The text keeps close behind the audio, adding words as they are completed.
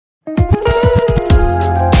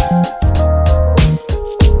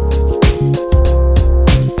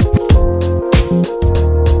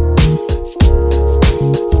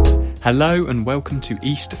Hello and welcome to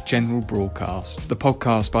East General Broadcast, the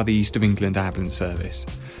podcast by the East of England Ambulance Service.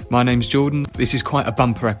 My name's Jordan. This is quite a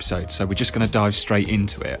bumper episode, so we're just going to dive straight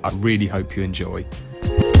into it. I really hope you enjoy.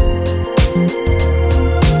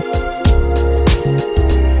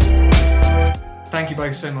 Thank you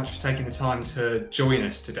both so much for taking the time to join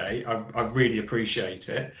us today. I really appreciate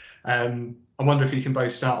it. I wonder if you can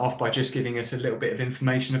both start off by just giving us a little bit of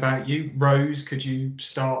information about you. Rose, could you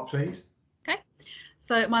start, please?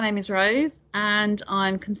 So my name is Rose and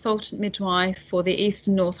I'm consultant midwife for the East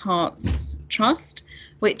and North Herts Trust,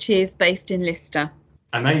 which is based in Lister.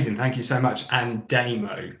 Amazing, thank you so much. And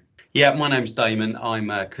Damo? Yeah, my name's Damon. I'm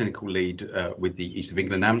a clinical lead with the East of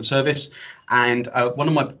England Ambulance Service, and one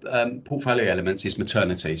of my portfolio elements is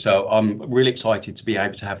maternity. So I'm really excited to be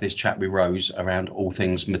able to have this chat with Rose around all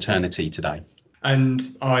things maternity today. And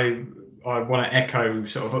I want to echo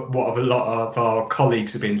sort of what a lot of our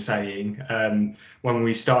colleagues have been saying. When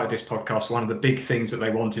we started this podcast, one of the big things that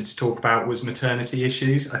they wanted to talk about was maternity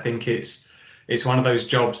issues. I think it's one of those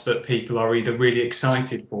jobs that people are either really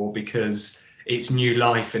excited for because it's new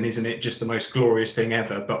life and isn't it just the most glorious thing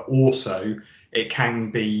ever, but also it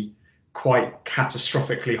can be quite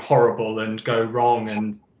catastrophically horrible and go wrong,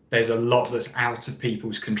 and there's a lot that's out of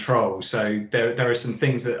people's control. So there are some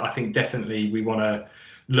things that I think definitely we want to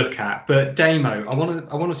look at. But Damo, I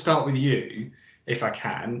want to start with you, if I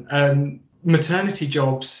can. Maternity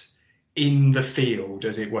jobs in the field,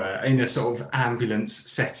 as it were, in a sort of ambulance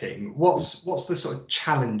setting. What's the sort of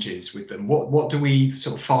challenges with them? What do we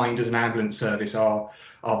sort of find as an ambulance service are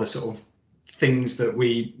the sort of things that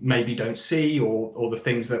we maybe don't see, or the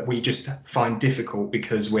things that we just find difficult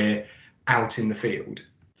because we're out in the field?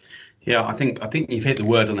 Yeah, I think you've hit the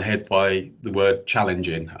word on the head by the word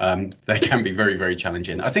challenging. They can be very, very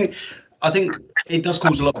challenging. I think it does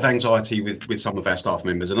cause a lot of anxiety with some of our staff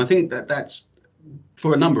members, and I think that's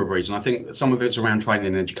for a number of reasons. I think some of it's around training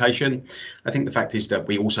and education. I think the fact is that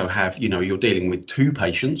we also have, you're dealing with two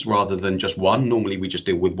patients rather than just one. Normally we just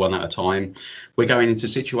deal with one at a time. We're going into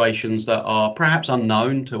situations that are perhaps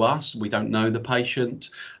unknown to us. We don't know the patient.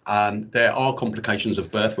 There are complications of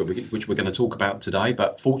birth, which we're going to talk about today,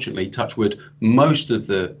 but fortunately, touch wood, most of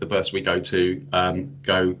the births we go to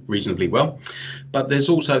go reasonably well. But there's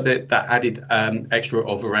also that added extra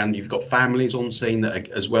of around, you've got families on scene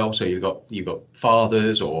as well. So you've got fathers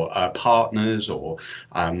or partners or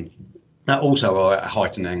that also are at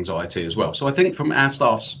heightened anxiety as well. So I think from our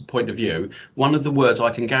staff's point of view, one of the words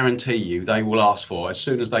I can guarantee you they will ask for as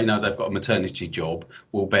soon as they know they've got a maternity job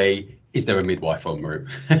will be, is there a midwife en route?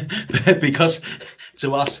 Because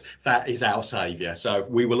to us, that is our saviour. So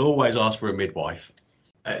we will always ask for a midwife.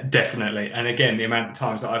 Definitely. And again, the amount of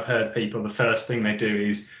times that I've heard people, the first thing they do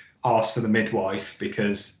is ask for the midwife,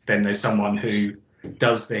 because then there's someone who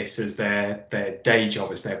does this as their day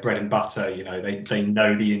job, it's their bread and butter, they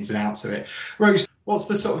know the ins and outs of it. Rose, what's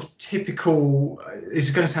the sort of typical, this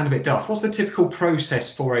is going to sound a bit daft, what's the typical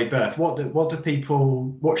process for a birth?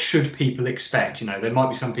 What should people expect? There might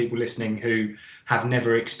be some people listening who have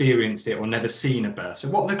never experienced it or never seen a birth. So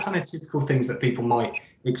what are the kind of typical things that people might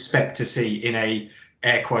expect to see in a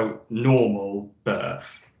air quote normal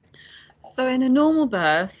birth? So in a normal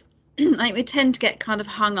birth, I think we tend to get kind of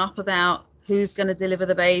hung up about who's going to deliver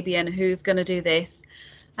the baby and who's going to do this.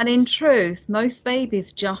 And in truth, most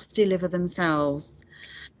babies just deliver themselves.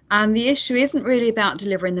 And the issue isn't really about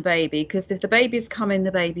delivering the baby, because if the baby's coming,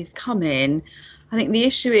 the baby's coming. I think the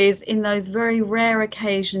issue is in those very rare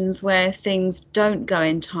occasions where things don't go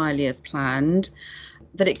entirely as planned,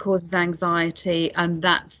 that it causes anxiety. And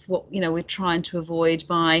that's what, we're trying to avoid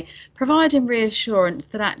by providing reassurance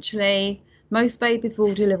that actually most babies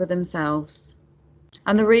will deliver themselves.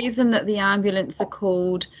 And the reason that the ambulance are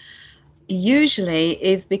called usually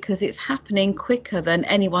is because it's happening quicker than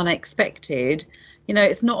anyone expected.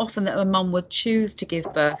 It's not often that a mum would choose to give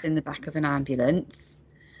birth in the back of an ambulance.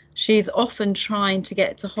 She's often trying to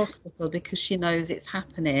get to hospital because she knows it's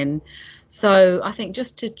happening. So I think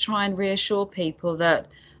just to try and reassure people that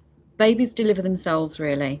babies deliver themselves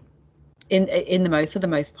really for the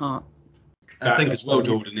most part. I think as well,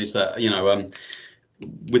 Jordan, is that,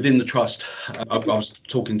 within the trust, I was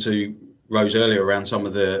talking to Rose earlier around some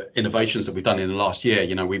of the innovations that we've done in the last year.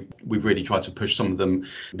 We've really tried to push some of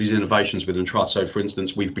these innovations within the trust. So, for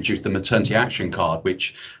instance, we've produced the maternity action card,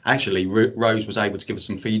 which actually Rose was able to give us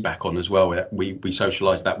some feedback on as well. We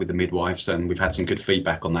socialised that with the midwives, and we've had some good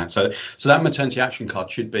feedback on that. So that maternity action card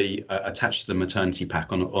should be attached to the maternity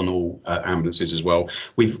pack on all ambulances as well.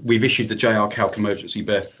 We've issued the JR Calc emergency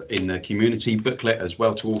birth in the community booklet as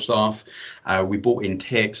well to all staff. We brought in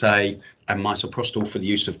TXA and misoprostol for the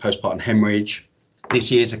use of postpartum hemorrhage. This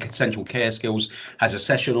year's Essential Care Skills has a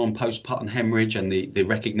session on postpartum hemorrhage and the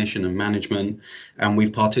recognition and management. And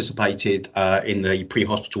we've participated in the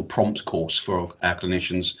pre-hospital prompt course for our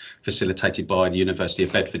clinicians, facilitated by the University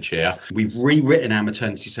of Bedfordshire. We've rewritten our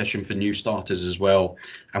maternity session for new starters as well.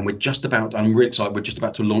 And I'm really excited, we're just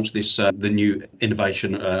about to launch this, the new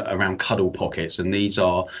innovation around cuddle pockets. And these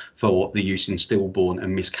are for the use in stillborn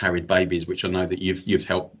and miscarried babies, which I know that you've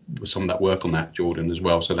helped with some of that work on that, Jordan, as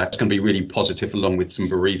well. So that's going to be really positive, along with some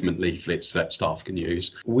bereavement leaflets that staff can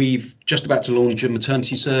use. We've just about to launch a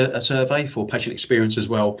maternity survey for patient experience as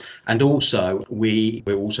well. And also we're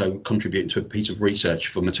also contributing to a piece of research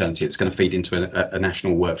for maternity that's going to feed into a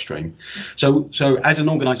national work stream. So as an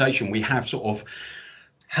organisation, we have sort of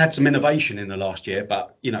had some innovation in the last year,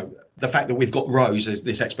 but the fact that we've got Rose as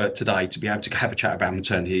this expert today to be able to have a chat about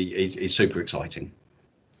maternity is super exciting.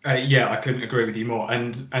 Yeah, I couldn't agree with you more.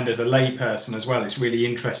 And as a layperson as well, it's really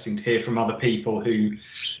interesting to hear from other people who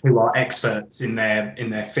are experts in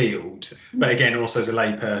their field. But again, also as a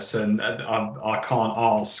layperson, I can't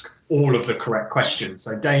ask all of the correct questions.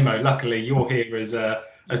 So Damo, luckily you're here as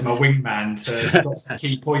my wingman to get some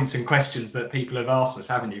key points and questions that people have asked us,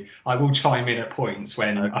 haven't you? I will chime in at points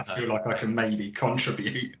when I feel like I can maybe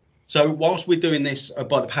contribute. So whilst we're doing this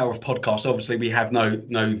by the power of podcast, obviously we have no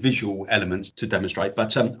visual elements to demonstrate.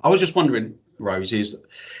 But I was just wondering, Rose, is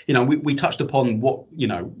we touched upon what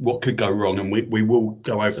could go wrong, and we will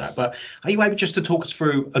go over that. But are you able just to talk us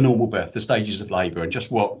through a normal birth, the stages of labour, and just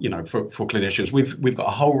what for clinicians? We've got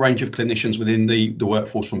a whole range of clinicians within the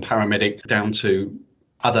workforce, from paramedic down to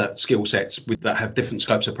other skill sets that have different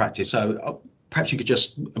scopes of practice. So perhaps you could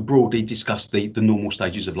just broadly discuss the normal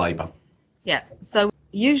stages of labour. Yeah. So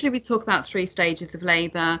usually we talk about 3 stages of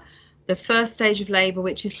labour. The first stage of labour,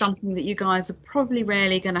 which is something that you guys are probably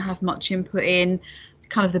rarely going to have much input in,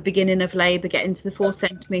 kind of the beginning of labour, getting to the 4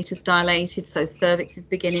 centimetres dilated, so cervix is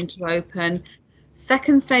beginning to open.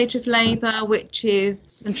 Second stage of labour, which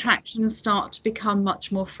is contractions start to become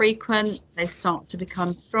much more frequent, they start to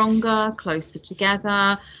become stronger, closer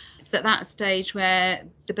together. It's at that stage where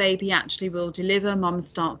the baby actually will deliver, mum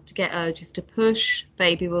starts to get urges to push,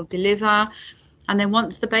 baby will deliver. And then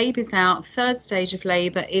once the baby's out, third stage of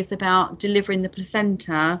labour is about delivering the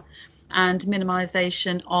placenta and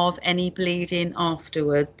minimisation of any bleeding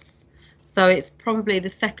afterwards. So it's probably the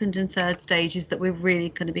second and third stages that we're really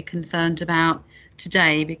going to be concerned about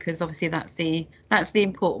today, because obviously that's the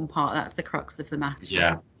important part, that's the crux of the matter.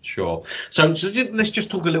 Yeah, sure. So let's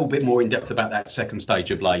just talk a little bit more in depth about that second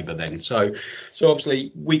stage of labour then. So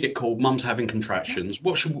obviously we get called, mum's having contractions.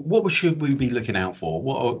 What should we be looking out for?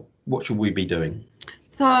 What should we be doing?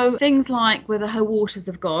 So things like whether her waters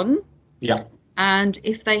have gone. Yeah. And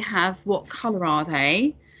if they have, what colour are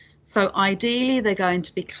they? So ideally they're going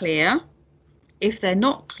to be clear. If they're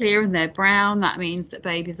not clear and they're brown, that means that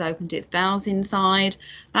baby's opened its bowels inside.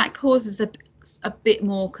 That causes a bit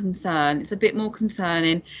more concern. It's a bit more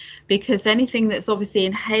concerning because anything that's obviously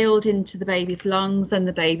inhaled into the baby's lungs and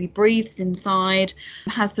the baby breathes inside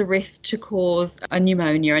has the risk to cause a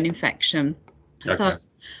pneumonia, an infection. Okay. So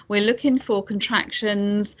we're looking for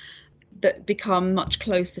contractions that become much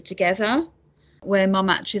closer together, where mum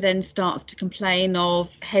actually then starts to complain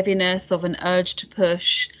of heaviness, of an urge to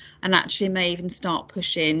push, and actually may even start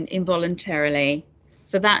pushing involuntarily.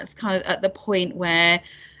 So that's kind of at the point where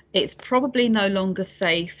it's probably no longer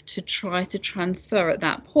safe to try to transfer at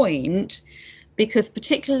that point, because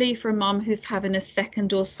particularly for a mum who's having a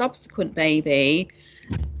second or subsequent baby,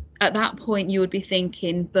 at that point you would be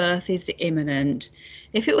thinking birth is imminent.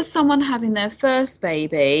 If it was someone having their first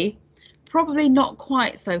baby, probably not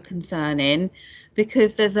quite so concerning,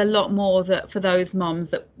 because there's a lot more that for those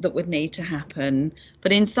mums that would need to happen.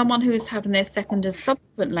 But in someone who's having their second and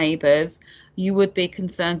subsequent labours, you would be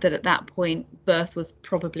concerned that at that point birth was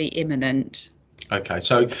probably imminent. Okay,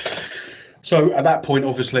 so at that point,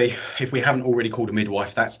 obviously, if we haven't already called a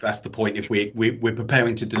midwife, that's the point. If we're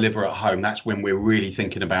preparing to deliver at home, that's when we're really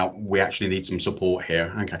thinking about we actually need some support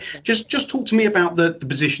here. Okay, just talk to me about the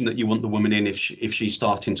position that you want the woman in if she's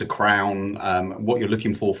starting to crown, what you're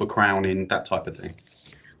looking for crowning, that type of thing.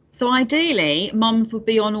 So ideally, mums would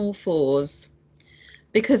be on all fours,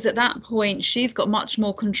 because at that point she's got much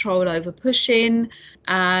more control over pushing,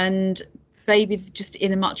 and baby's just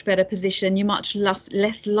in a much better position. You're much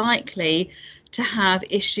less likely to have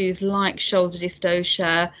issues like shoulder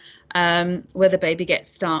dystocia, where the baby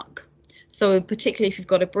gets stuck. So particularly if you've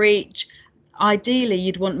got a breech, ideally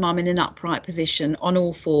you'd want mum in an upright position on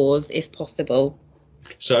all fours if possible.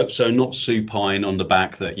 So not supine on the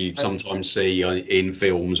back that you sometimes see in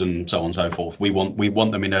films and so on and so forth. We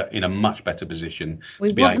want them in a much better position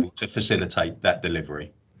to be able to facilitate that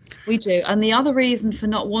delivery. We do. And the other reason for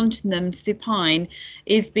not wanting them supine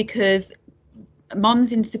is because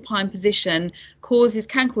mums in supine position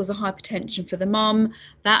can cause a hypertension for the mum.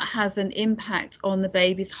 That has an impact on the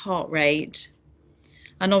baby's heart rate.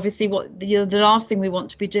 And obviously what the last thing we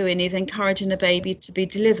want to be doing is encouraging a baby to be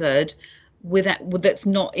delivered that's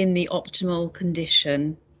not in the optimal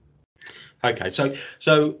condition. Okay,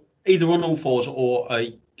 so either on all fours or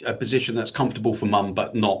a position that's comfortable for mum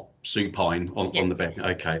but not supine on the bed.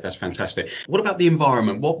 Okay, that's fantastic. What about the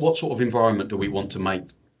environment? What sort of environment do we want to make?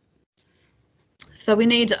 So we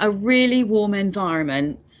need a really warm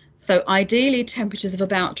environment. So ideally temperatures of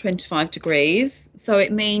about 25 degrees. So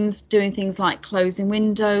it means doing things like closing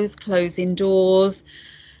windows, closing doors.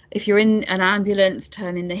 If you're in an ambulance,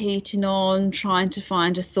 turning the heating on, trying to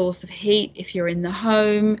find a source of heat if you're in the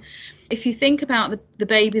home. If you think about the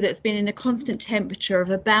baby that's been in a constant temperature of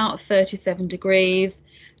about 37 degrees,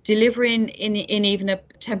 delivering in even a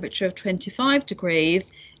temperature of 25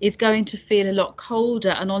 degrees is going to feel a lot colder,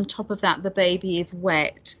 and on top of that the baby is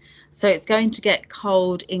wet, so it's going to get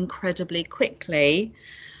cold incredibly quickly.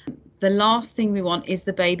 The last thing we want is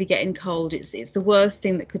the baby getting cold. It's the worst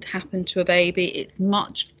thing that could happen to a baby. It's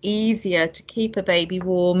much easier to keep a baby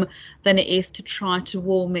warm than it is to try to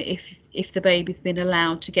warm it if the baby's been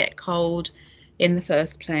allowed to get cold in the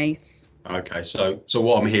first place. Okay, so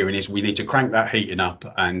what I'm hearing is we need to crank that heating up,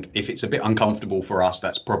 and if it's a bit uncomfortable for us,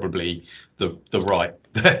 that's probably the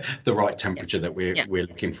right temperature that we're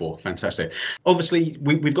looking for. Fantastic. Obviously,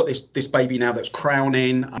 we've got this baby now that's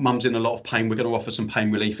crowning. Mum's in a lot of pain. We're going to offer some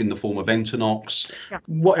pain relief in the form of Entonox. Yeah.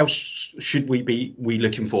 What else should we be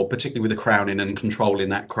looking for, particularly with the crowning and controlling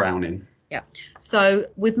that crowning? Yeah. So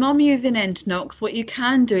with mum using Entonox, what you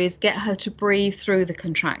can do is get her to breathe through the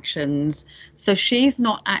contractions. So she's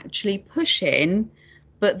not actually pushing,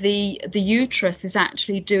 but the uterus is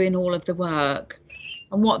actually doing all of the work.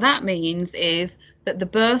 And what that means is that the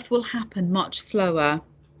birth will happen much slower.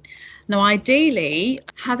 Now, ideally,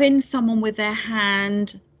 having someone with their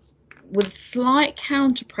hand with slight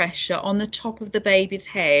counter pressure on the top of the baby's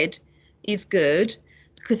head is good,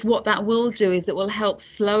 because what that will do is it will help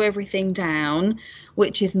slow everything down,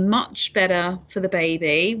 which is much better for the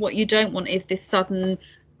baby. What you don't want is this sudden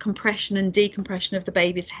compression and decompression of the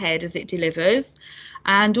baby's head as it delivers.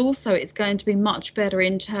 And also it's going to be much better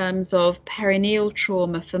in terms of perineal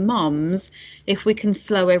trauma for mums if we can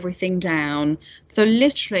slow everything down. So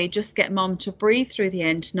literally just get mum to breathe through the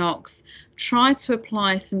Entonox, try to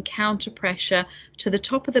apply some counter pressure to the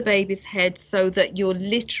top of the baby's head so that you're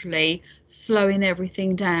literally slowing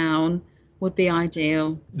everything down would be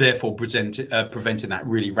ideal. Therefore preventing that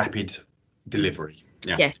really rapid delivery.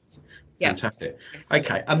 Yeah. Yes. Fantastic. Yes.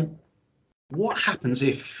 Okay. What happens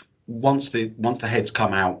if once the heads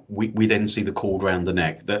come out, we then see the cord around the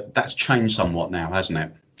neck? That's changed somewhat now, hasn't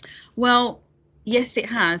it? Well, yes, it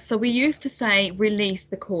has. So we used to say release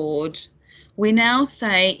the cord. We now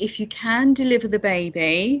say if you can deliver the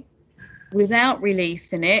baby without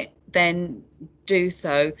releasing it, then do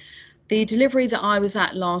so. The delivery that I was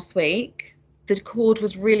at last week, the cord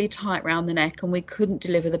was really tight around the neck and we couldn't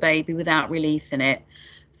deliver the baby without releasing it.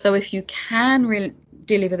 So if you can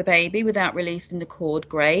deliver the baby without releasing the cord,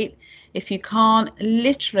 great. If you can't,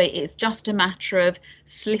 literally it's just a matter of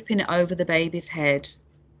slipping it over the baby's head.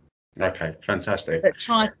 Okay, fantastic. But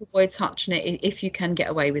try to avoid touching it if you can get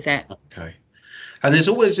away with it. Okay. And there's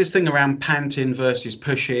always this thing around panting versus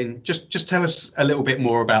pushing. Just tell us a little bit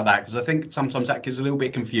more about that, because I think sometimes that gets a little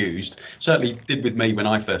bit confused. Certainly did with me when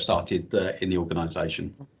I first started in the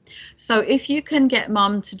organisation. So if you can get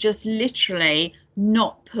mum to just literally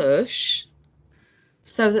not push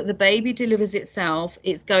so that the baby delivers itself,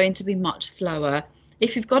 it's going to be much slower.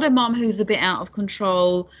 If you've got a mum who's a bit out of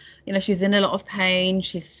control, you know, she's in a lot of pain,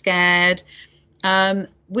 she's scared,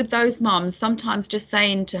 with those mums, sometimes just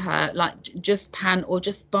saying to her, like, just pant or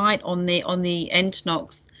just bite on the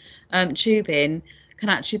Entonox tubing can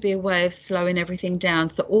actually be a way of slowing everything down.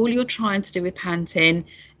 So all you're trying to do with panting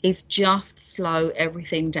is just slow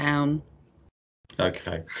everything down.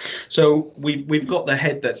 Okay, so we've got the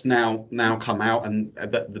head that's now come out, and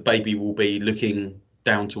that the baby will be looking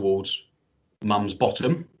down towards mum's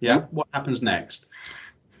bottom. Yeah. Mm-hmm. What happens next?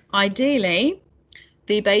 Ideally,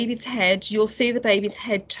 the baby's head, you'll see the baby's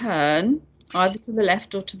head turn either to the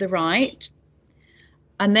left or to the right,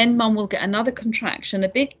 and then mum will get another contraction, a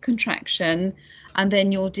big contraction, and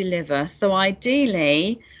then you'll deliver. So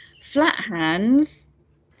ideally, flat hands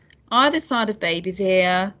either side of baby's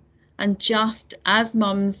ear, and just as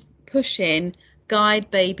mum's pushing, guide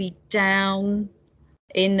baby down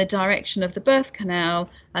in the direction of the birth canal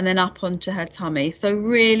and then up onto her tummy. So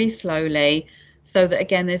really slowly, so that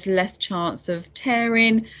again there's less chance of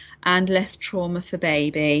tearing and less trauma for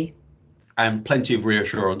baby. And plenty of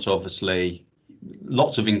reassurance, obviously,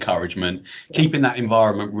 lots of encouragement, keeping that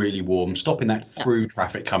environment really warm, stopping that through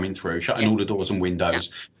traffic coming through, shutting all the doors and windows,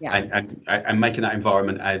 and making that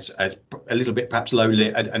environment as a little bit perhaps low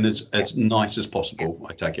lit and as nice as possible.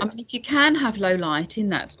 I take it. I mean, if you can have low lighting,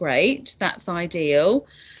 that's great, that's ideal.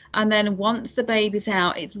 And then once the baby's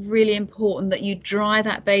out, it's really important that you dry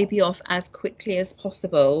that baby off as quickly as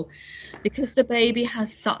possible, because the baby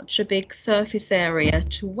has such a big surface area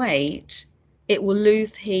to weight, it will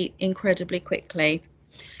lose heat incredibly quickly.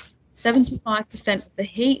 75% of the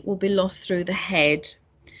heat will be lost through the head.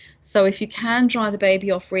 So if you can dry the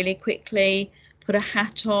baby off really quickly, put a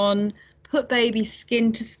hat on, put baby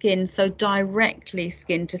skin to skin, so directly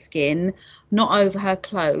skin to skin, not over her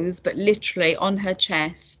clothes, but literally on her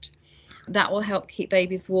chest. That will help keep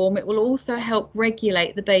babies warm. It will also help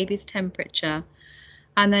regulate the baby's temperature.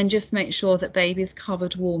 And then just make sure that baby's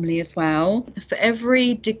covered warmly as well. For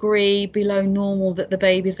every degree below normal that the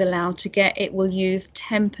baby's allowed to get, it will use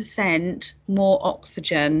 10% more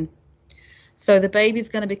oxygen. So the baby's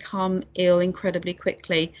going to become ill incredibly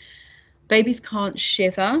quickly. Babies can't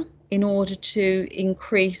shiver in order to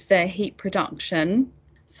increase their heat production,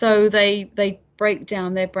 so they break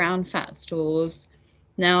down their brown fat stores.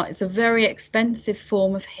 Now, it's a very expensive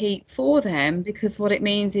form of heat for them, because what it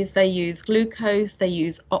means is they use glucose, they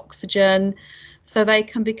use oxygen, so they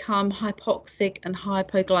can become hypoxic and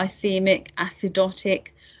hypoglycemic, acidotic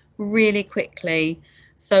really quickly.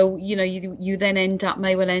 So, you know, you then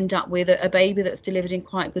may well end up with a baby that's delivered in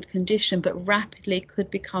quite good condition, but rapidly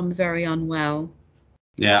could become very unwell.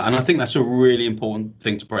 Yeah, and I think that's a really important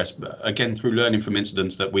thing to press. But again, through learning from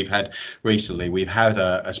incidents that we've had recently, we've had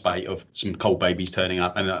a spate of some cold babies turning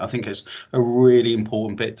up, and I think it's a really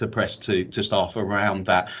important bit to press to staff around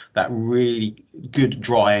that really good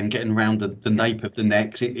dry end, getting around the nape of the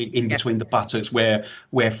neck, in between the buttocks where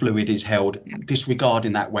fluid is held,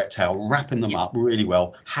 disregarding that wet towel, wrapping them up really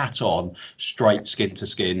well, hat on, straight skin to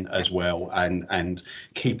skin as well, and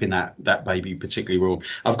keeping that baby particularly warm.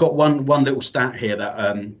 I've got one little stat here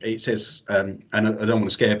that it says, and I don't want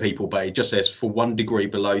to scare people, but it just says for 1 degree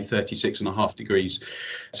below 36.5 degrees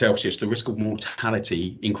Celsius, the risk of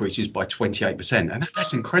mortality increases by 28%. And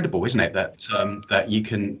that's incredible, isn't it? That you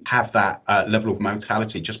can have that level of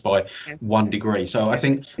mortality just by 1 degree. So I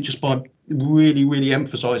think just by really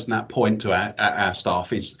emphasising that point to our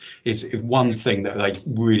staff is one thing that they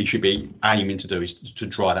really should be aiming to do, is to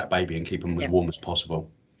dry that baby and keep them as warm as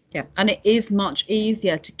possible. Yeah, and it is much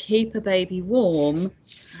easier to keep a baby warm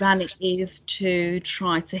than it is to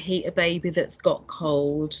try to heat a baby that's got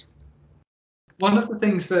cold. One of the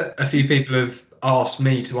things that a few people have asked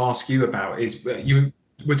me to ask you about is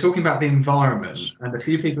we're talking about the environment, and a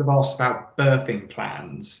few people have asked about birthing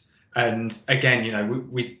plans. And again, you know,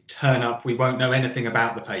 we turn up, we won't know anything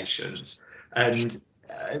about the patients, and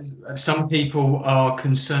some people are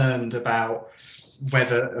concerned about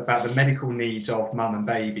the medical needs of mum and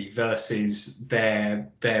baby versus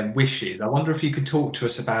their wishes. I wonder if you could talk to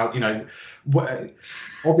us about, you know,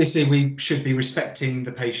 obviously we should be respecting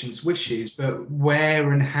the patient's wishes, but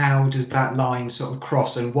where and how does that line sort of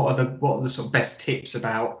cross, and what are the sort of best tips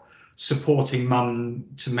about supporting mum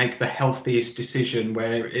to make the healthiest decision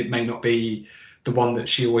where it may not be the one that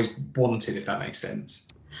she always wanted, if that makes sense?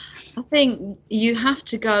 I think you have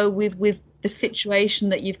to go with the situation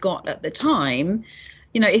that you've got at the time.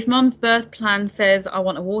 You know, if mum's birth plan says I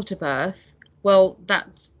want a water birth, well,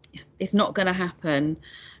 it's not going to happen.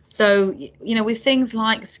 So, you know, with things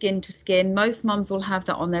like skin to skin, most mums will have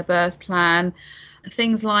that on their birth plan.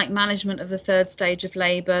 Things like management of the third stage of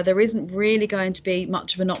labour, there isn't really going to be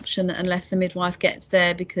much of an option unless the midwife gets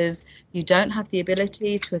there, because you don't have the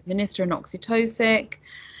ability to administer an oxytocic.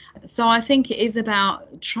 So I think it is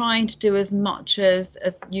about trying to do as much as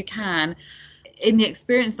you can. In the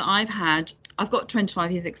experience that I've had, I've got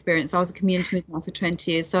 25 years experience. I was a community midwife for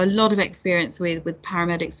 20 years, so a lot of experience with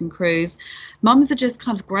paramedics and crews. Mums are just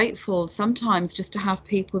kind of grateful sometimes just to have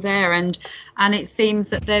people there, and it seems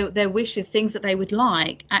that their wishes, things that they would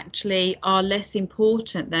like, actually are less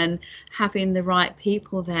important than having the right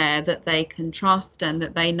people there that they can trust and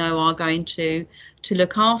that they know are going to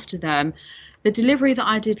look after them. The delivery that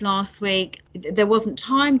I did last week, there wasn't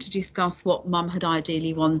time to discuss what mum had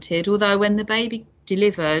ideally wanted, although when the baby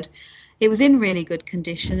delivered, it was in really good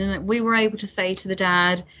condition, and we were able to say to the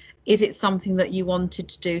dad, is it something that you wanted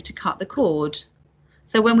to do to cut the cord?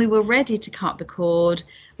 So when we were ready to cut the cord,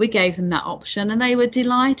 we gave them that option, and they were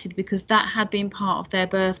delighted because that had been part of their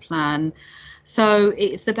birth plan. So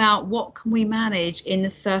it's about what can we manage in the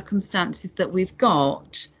circumstances that we've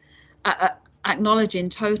got. acknowledging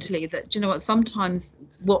totally that, do you know what, sometimes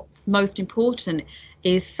what's most important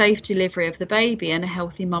is safe delivery of the baby and a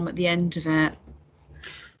healthy mum at the end of it.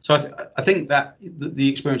 So I think that the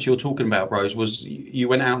experience you're talking about, Rose, was you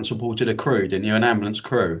went out and supported a crew, didn't you? An ambulance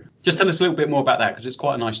crew. Just tell us a little bit more about that, because it's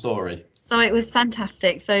quite a nice story. So it was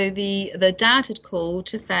fantastic. So the dad had called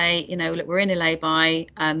to say, you know, look, we're in a lay-by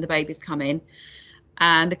and the baby's coming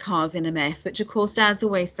and the car's in a mess, which of course dads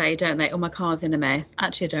always say, don't they? Oh, my car's in a mess.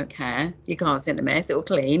 Actually, I don't care. Your car's in a mess. It will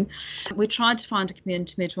clean. We tried to find a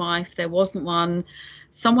community midwife. There wasn't one.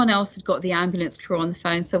 Someone else had got the ambulance crew on the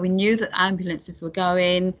phone. So we knew that ambulances were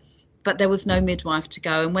going, but there was no midwife to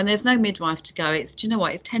go. And when there's no midwife to go, it's, do you know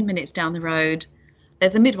what? It's 10 minutes down the road.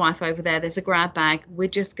 There's a midwife over there. There's a grab bag. We're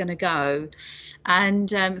just going to go. And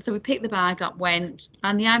so we picked the bag up, went,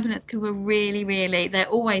 and the ambulance crew were really, really, they're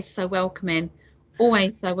always so welcoming.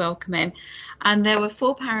 Always so welcoming. And there were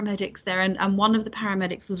 4 paramedics there, and one of the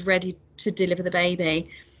paramedics was ready to deliver the baby.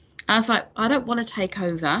 And I was like, I don't want to take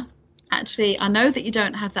over. Actually, I know that you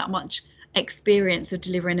don't have that much experience of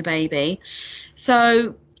delivering a baby.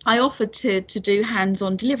 So I offered to do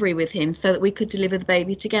hands-on delivery with him so that we could deliver the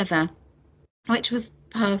baby together, which was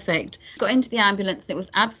perfect. Got into the ambulance and it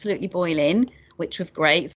was absolutely boiling, which was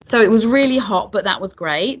great. So it was really hot, but that was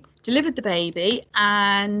great. Delivered the baby,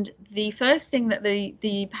 and the first thing that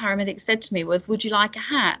the paramedic said to me was, would you like a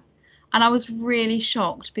hat? And I was really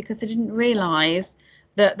shocked because I didn't realise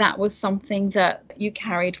that that was something that you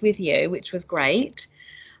carried with you, which was great.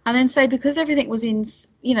 And then say, because everything was in,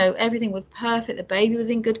 you know, everything was perfect, the baby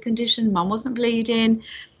was in good condition, mum wasn't bleeding,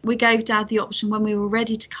 we gave dad the option when we were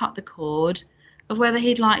ready to cut the cord of whether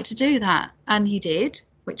he'd like to do that, and he did,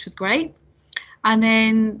 which was great. And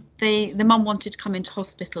then the mum wanted to come into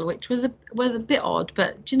hospital, which was a bit odd,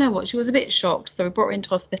 but do you know what? She was a bit shocked. So we brought her into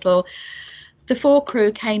hospital. The 4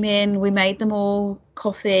 crew came in. We made them all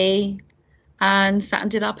coffee and sat and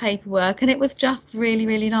did our paperwork. And it was just really,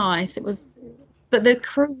 really nice. But the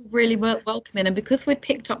crew really were welcoming. And because we'd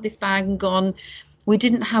picked up this bag and gone, we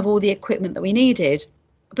didn't have all the equipment that we needed.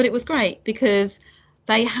 But it was great because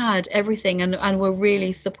they had everything and were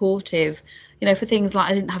really supportive, you know, for things like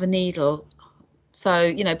I didn't have a needle. So,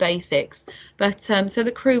 you know, basics. But so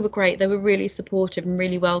the crew were great. They were really supportive and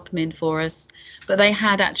really welcoming for us. But they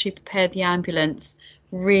had actually prepared the ambulance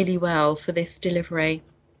really well for this delivery.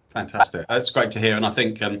 Fantastic. That's great to hear. And I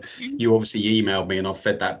think you obviously emailed me and I've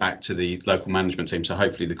fed that back to the local management team. So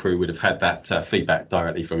hopefully the crew would have had that feedback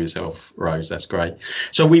directly from yourself, Rose. That's great.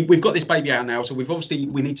 So we've got this baby out now. So we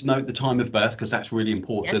need to note the time of birth because that's really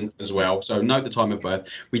important as well. So note the time of birth.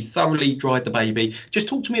 We thoroughly dried the baby. Just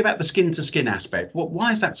talk to me about the skin to skin aspect.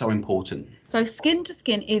 Why is that so important? So skin to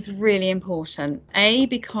skin is really important.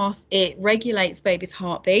 Because it regulates baby's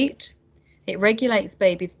heartbeat. It regulates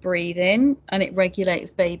baby's breathing and it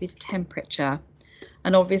regulates baby's temperature.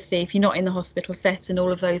 And obviously, if you're not in the hospital setting,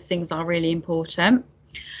 all of those things are really important.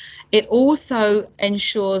 It also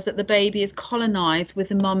ensures that the baby is colonised with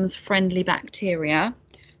the mum's friendly bacteria.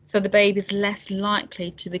 So the baby is less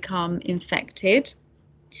likely to become infected.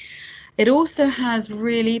 It also has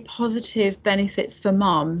really positive benefits for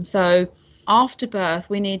mum. So after birth,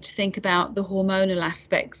 we need to think about the hormonal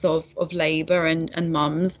aspects of labour and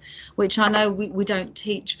mums, which I know we don't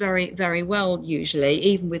teach very, very well usually,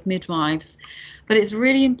 even with midwives. But it's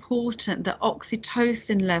really important that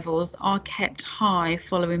oxytocin levels are kept high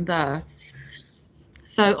following birth.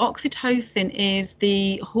 So oxytocin is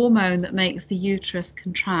the hormone that makes the uterus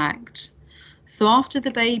contract. So after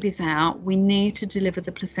the baby's out, we need to deliver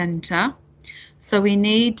the placenta. So we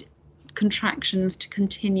need contractions to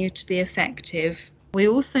continue to be effective. We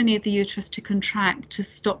also need the uterus to contract to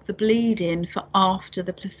stop the bleeding for after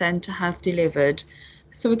the placenta has delivered.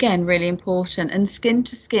 So again, really important. And skin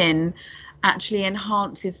to skin actually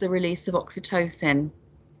enhances the release of oxytocin.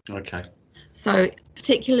 Okay. So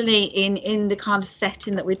particularly in the kind of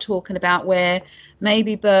setting that we're talking about where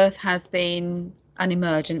maybe birth has been an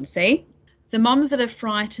emergency, the mums that are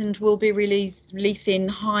frightened will be releasing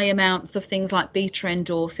high amounts of things like beta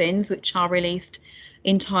endorphins, which are released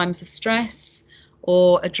in times of stress,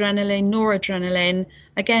 or adrenaline, noradrenaline,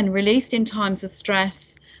 again, released in times of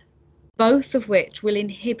stress, both of which will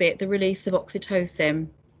inhibit the release of oxytocin.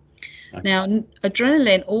 Okay. Now,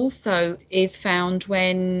 adrenaline also is found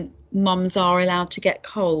when mums are allowed to get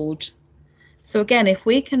cold. So again, if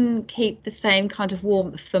we can keep the same kind of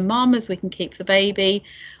warmth for mum as we can keep for baby,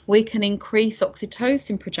 we can increase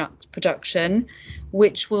oxytocin production,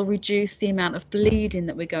 which will reduce the amount of bleeding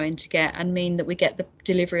that we're going to get and mean that we get the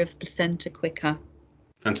delivery of the placenta quicker.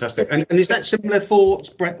 Fantastic. And is that similar for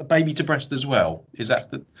baby to breast as well? Is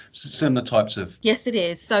that the similar types of? Yes, it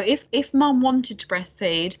is. So if mum wanted to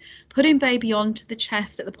breastfeed, putting baby onto the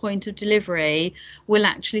chest at the point of delivery will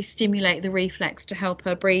actually stimulate the reflex to help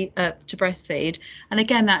her to breastfeed. And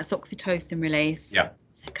again, that's oxytocin release. Yeah.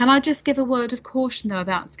 Can I just give a word of caution though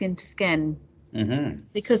about skin to skin?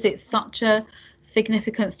 Because it's such a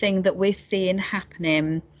significant thing that we're seeing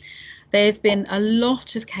happening. There's been a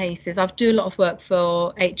lot of cases. I do a lot of work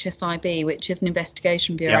for HSIB, which is an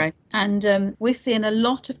investigation bureau, and we're seeing a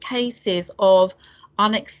lot of cases of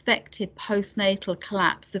unexpected postnatal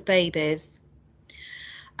collapse of babies.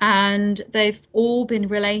 And they've all been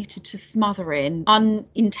related to smothering,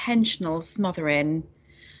 unintentional smothering.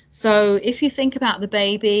 So if you think about the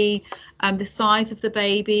baby, the size of the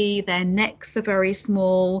baby, their necks are very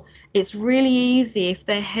small. It's really easy if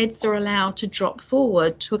their heads are allowed to drop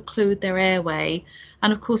forward to occlude their airway.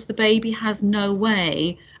 And of course, the baby has no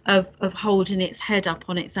way of holding its head up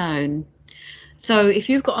on its own. So if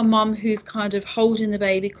you've got a mum who's kind of holding the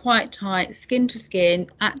baby quite tight, skin to skin,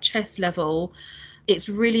 at chest level, it's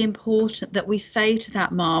really important that we say to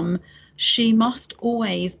that mum, she must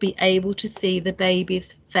always be able to see the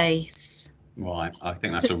baby's face. Right. I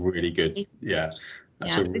think that's a really good,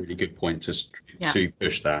 a really good point to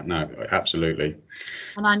push that. No, absolutely.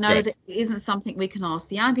 And I know that it isn't something we can ask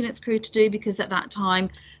the ambulance crew to do, because at that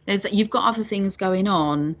time you've got other things going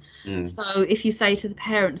on. So if you say to the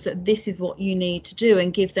parents that this is what you need to do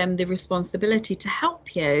and give them the responsibility to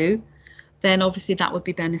help you, then obviously that would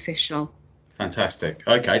be beneficial. Fantastic.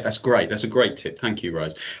 Okay, that's great. That's a great tip. Thank you,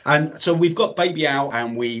 Rose. And so we've got baby out,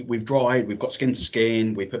 and we've dried, we've got skin to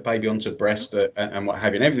skin, we put baby onto breast and what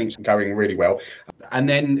have you, and everything's going really well. And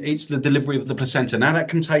then it's the delivery of the placenta. Now that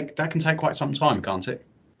can take quite some time, can't it?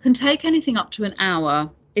 Can take anything up to an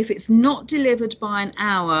hour. If it's not delivered by an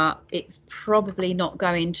hour, it's probably not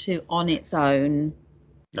going to on its own.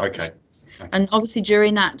 Okay. And obviously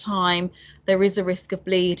during that time there is a risk of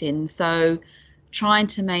bleeding, so trying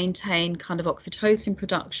to maintain kind of oxytocin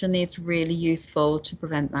production is really useful to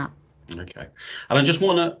prevent that. Okay. And I just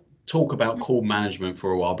want to talk about cord management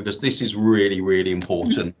for a while, because this is really, really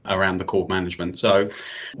important around the cord management. So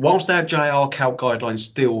whilst our JR Calc guidelines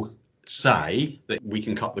still say that we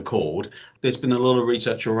can cut the cord, there's been a lot of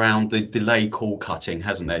research around the delayed cord cutting,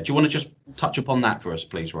 hasn't there? Do you want to just touch upon that for us,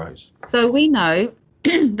 please, Rose? So we know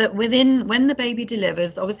that when the baby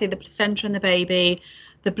delivers, obviously the placenta and the baby,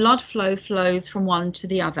 the blood flows from one to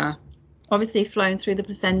the other, obviously flowing through the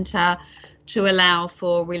placenta to allow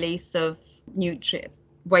for release of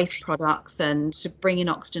waste products and to bring in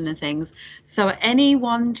oxygen and things. So at any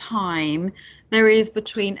one time, there is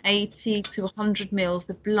between 80 to 100 mils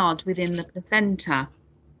of blood within the placenta,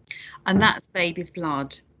 and that's baby's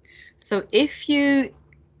blood. So if you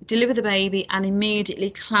deliver the baby and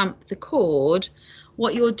immediately clamp the cord,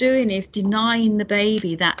 what you're doing is denying the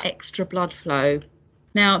baby that extra blood flow.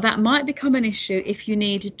 Now, that might become an issue if you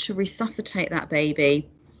needed to resuscitate that baby,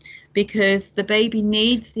 because the baby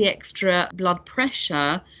needs the extra blood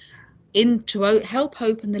pressure to help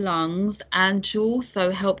open the lungs and to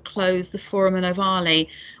also help close the foramen ovale,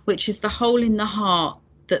 which is the hole in the heart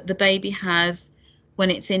that the baby has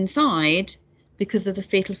when it's inside. Because of the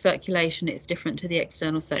fetal circulation, it's different to the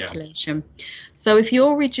external circulation. Yeah. So if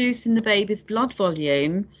you're reducing the baby's blood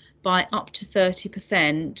volume by up to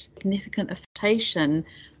 30%, significant affectation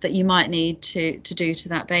that you might need to do to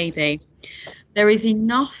that baby. There is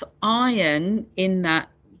enough iron in that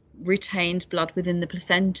retained blood within the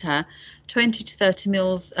placenta, 20 to 30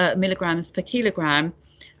 milligrams per kilogram,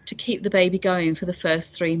 to keep the baby going for the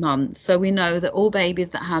first 3 months. So we know that all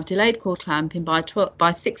babies that have delayed cord clamping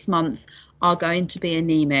by 6 months are going to be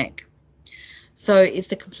anemic. So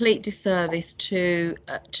it's a complete disservice to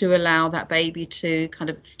allow that baby to kind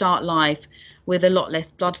of start life with a lot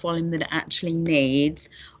less blood volume than it actually needs.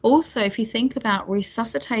 Also, if you think about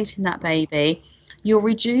resuscitating that baby, if you're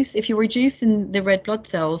reducing the red blood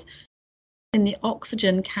cells, in the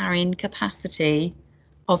oxygen carrying capacity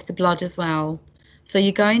of the blood as well. So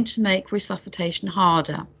you're going to make resuscitation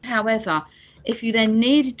harder. However, if you then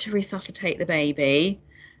needed to resuscitate the baby,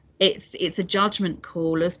 it's a judgment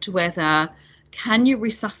call as to whether can you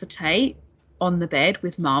resuscitate on the bed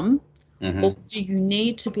with mum, or do you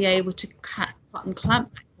need to be able to cut and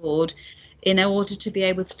clamp that cord in order to be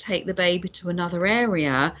able to take the baby to another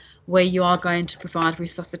area where you are going to provide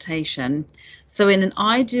resuscitation. So in an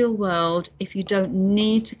ideal world, if you don't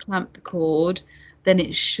need to clamp the cord, then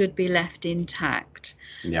it should be left intact.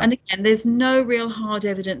 Yeah. And again, there's no real hard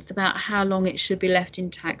evidence about how long it should be left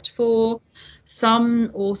intact for.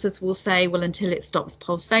 Some authors will say, well, until it stops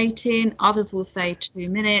pulsating. Others will say 2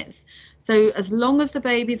 minutes. So as long as the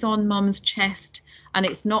baby's on mum's chest and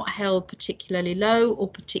it's not held particularly low or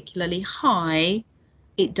particularly high,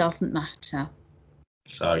 it doesn't matter.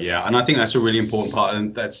 So, yeah, and I think that's a really important part,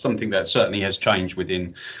 and that's something that certainly has changed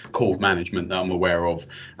within cord management that I'm aware of.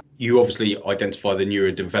 You obviously identify the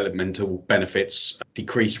neurodevelopmental benefits,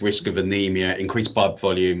 decreased risk of anemia, increased blood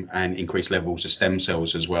volume, and increased levels of stem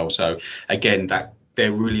cells as well. So again, that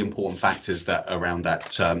they're really important factors that around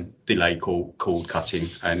that delayed cord cutting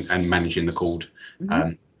and managing the cord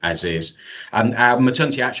as is. And our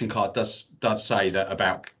maternity action card does say that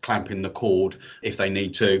about clamping the cord if they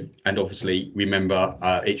need to, and obviously remember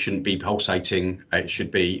it shouldn't be pulsating, it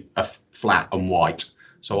should be a flat and white.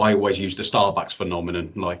 So I always use the Starbucks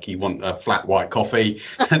phenomenon, like you want a flat white coffee,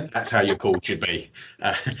 that's how your cord should be,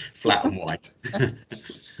 flat and white.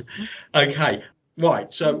 Okay,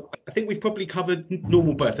 right, so I think we've probably covered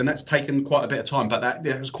normal birth, and that's taken quite a bit of time, but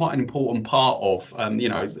that was quite an important part of,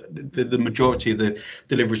 the majority of the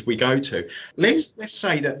deliveries we go to. Let's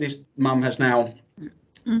say that this mum has now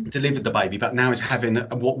delivered the baby, but now is having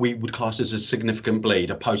what we would class as a significant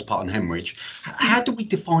bleed, a postpartum hemorrhage. How do we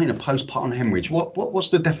define a postpartum hemorrhage? What's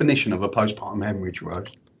the definition of a postpartum hemorrhage, Rose?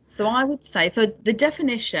 So I would say, so the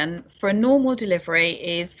definition for a normal delivery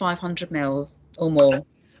is 500 mils or more.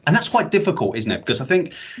 And that's quite difficult, isn't it? Because I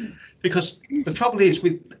think, because the trouble is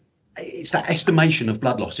with, it's that estimation of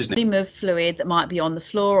blood loss, isn't it? Volume of fluid that might be on the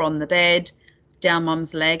floor, on the bed, down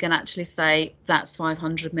mum's leg, and actually say that's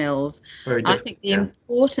 500 mils. I think the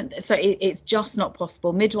important, so it's just not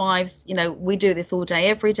possible. Midwives, we do this all day,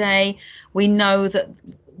 every day. We know that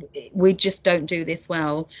we just don't do this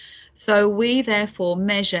well. So we therefore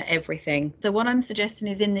measure everything. So what I'm suggesting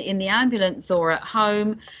is in the ambulance or at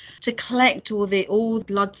home to collect all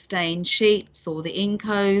blood stained sheets or the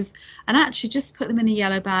Incos and actually just put them in a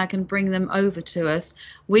yellow bag and bring them over to us.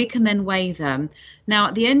 We can then weigh them. Now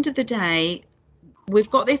at the end of the day, we've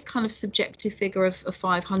got this kind of subjective figure of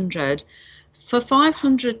 500. For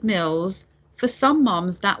 500 mils, for some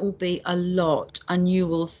mums, that will be a lot. And you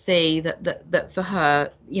will see that for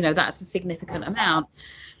her, that's a significant amount.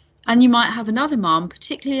 And you might have another mum,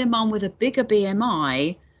 particularly a mum with a bigger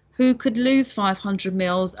BMI, who could lose 500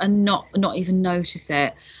 mils and not even notice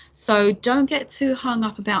it. So don't get too hung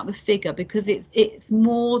up about the figure, because it's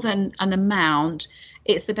more than an amount.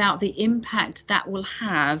 It's about the impact that will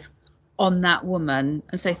have on that woman.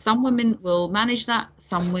 And so some women will manage that,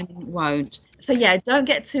 some women won't. So yeah, don't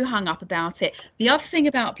get too hung up about it. The other thing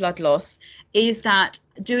about blood loss is that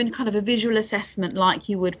doing kind of a visual assessment like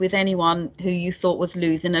you would with anyone who you thought was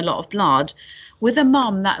losing a lot of blood, with a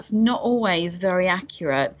mum that's not always very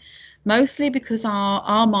accurate, mostly because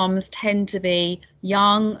our mums tend to be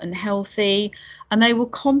young and healthy, and they will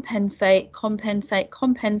compensate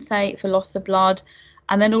for loss of blood,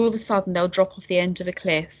 and then all of a sudden they'll drop off the end of a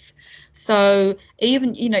cliff. So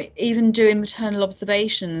even doing maternal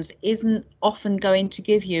observations isn't often going to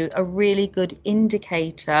give you a really good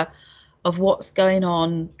indicator of what's going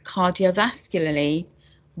on cardiovascularly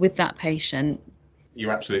with that patient.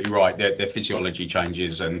 You're absolutely right. Their physiology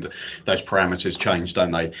changes and those parameters change,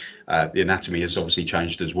 don't they? The anatomy has obviously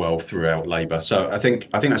changed as well throughout labour. So I think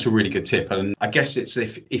that's a really good tip. And I guess it's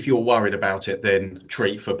if you're worried about it, then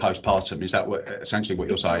treat for postpartum. Is that essentially what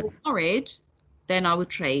you're saying? If you're worried, then I would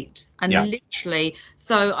treat. And literally,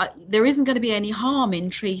 so there isn't going to be any harm in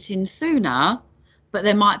treating sooner, but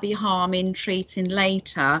there might be harm in treating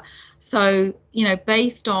later. So,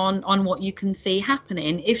 based on what you can see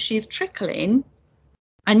happening, if she's trickling,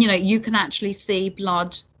 and you can actually see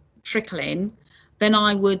blood trickling, then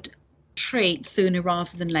I would treat sooner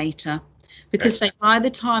rather than later, because by the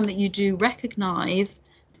time that you do recognise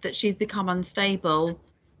that she's become unstable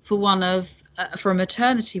for a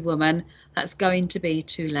maternity woman, that's going to be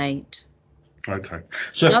too late. Okay,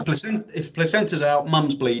 so if placenta's out,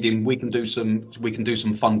 mum's bleeding, we can do some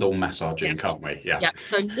fundal massaging, can't we? Yeah.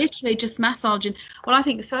 So literally just massaging. Well, I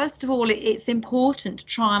think first of all it's important to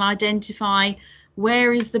try and identify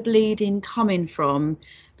where is the bleeding coming from,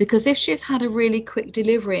 because if she's had a really quick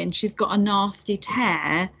delivery and she's got a nasty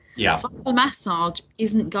tear, fundal massage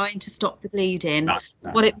isn't going to stop the bleeding. No.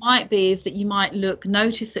 What it might be is that you might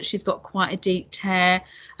notice that she's got quite a deep tear,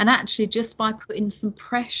 and actually just by putting some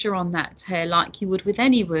pressure on that tear like you would with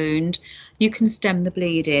any wound, you can stem the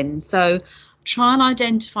bleeding. So try and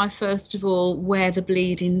identify first of all where the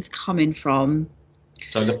bleeding's coming from.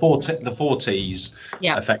 So the four T's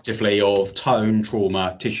Yeah. effectively of tone,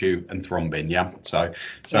 trauma, tissue, and thrombin. Yeah. So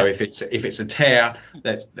if it's a tear,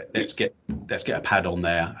 let's get a pad on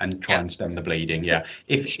there and try and stem the bleeding. Yeah.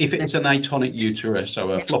 If it's an atonic uterus,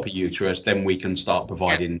 so a floppy uterus, then we can start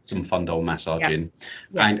providing some fundal massaging.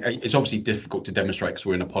 And it's obviously difficult to demonstrate because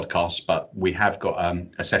we're in a podcast, but we have got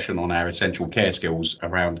a session on our essential care skills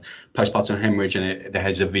around postpartum hemorrhage, and there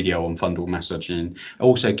has a video on fundal massaging. It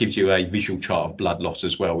also gives you a visual chart of blood loss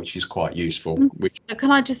as well, which is quite useful.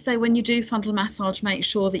 Can I just say, when you do fundal massage, make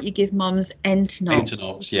sure that you give mums Entonox.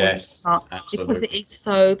 Entonox, yes, because it is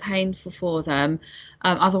so painful for them.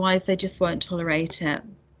 Otherwise, they just won't tolerate it.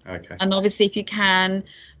 Okay. And obviously, if you can,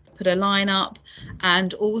 put a line up.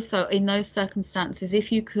 And also, in those circumstances,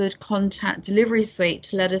 if you could contact Delivery Suite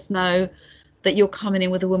to let us know that you're coming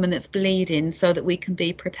in with a woman that's bleeding, so that we can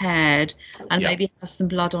be prepared and maybe have some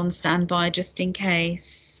blood on standby just in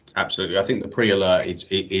case. Absolutely. I think the pre-alert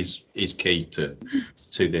is key to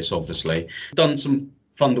this, obviously. Done some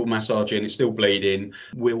fundal massaging, it's still bleeding.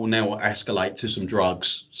 We will now escalate to some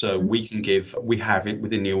drugs. So we have it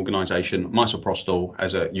within the organisation, misoprostol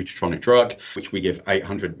as a uteronic drug, which we give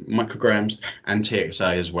 800 micrograms, and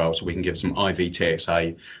TXA as well. So we can give some IV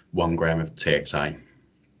TXA, 1 gram of TXA.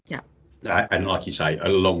 And like you say,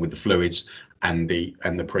 along with the fluids and the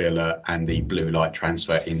pre-alert and the blue light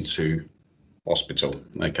transfer into hospital.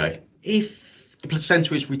 Okay. If the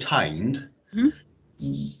placenta is retained,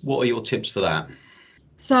 what are your tips for that?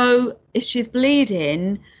 So if she's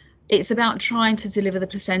bleeding, it's about trying to deliver the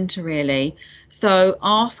placenta, really. So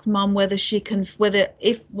ask mum whether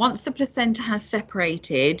once the placenta has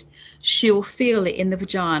separated, she'll feel it in the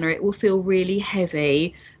vagina. It will feel really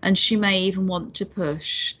heavy, and she may even want to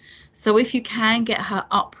push. So if you can get her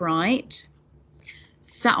upright,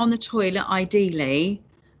 sat on the toilet ideally,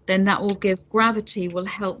 then that will give gravity, will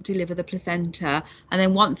help deliver the placenta. And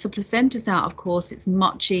then once the placenta's out, of course, it's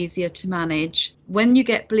much easier to manage. When you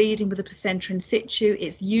get bleeding with the placenta in situ,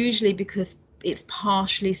 it's usually because it's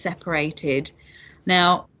partially separated.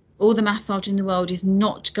 Now, all the massage in the world is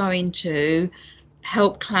not going to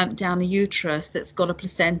help clamp down a uterus that's got a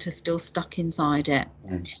placenta still stuck inside it.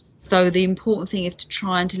 So the important thing is to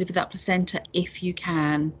try and deliver that placenta if you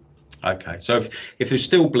can. Okay, so if there's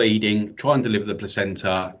still bleeding, try and deliver the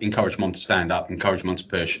placenta, encourage mum to stand up, encourage mum to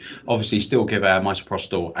push. Obviously, still give her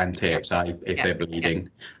misoprostol and TXA if they're bleeding.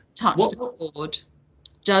 Touch the cord.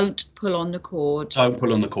 Don't pull on the cord. Don't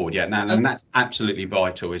pull on the cord, and that's absolutely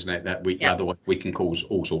vital, isn't it? That otherwise we can cause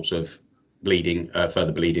all sorts of bleeding,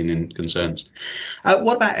 further bleeding and concerns.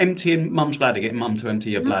 What about emptying mum's bladder, getting mum to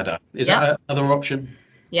empty your bladder? Is that another option?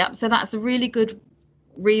 Yeah, so that's a really good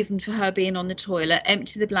reason for her being on the toilet.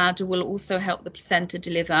 Empty the bladder will also help the placenta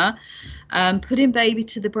deliver. Putting baby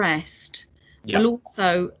to the breast will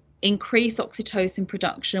also increase oxytocin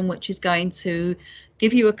production, which is going to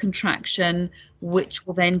give you a contraction, which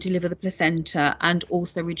will then deliver the placenta and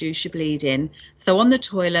also reduce your bleeding. So on the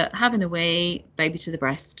toilet, having a wee, baby to the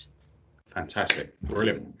breast. Fantastic,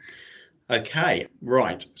 brilliant. Okay,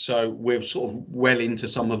 right. So we're sort of well into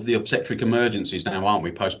some of the obstetric emergencies now, aren't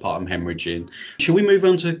we? Postpartum hemorrhaging. Shall we move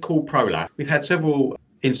on to cord prolapse? We've had several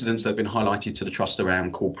incidents that have been highlighted to the trust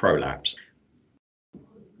around cord prolapse.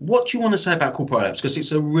 What do you want to say about cord prolapse? Because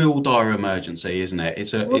it's a real dire emergency, isn't it?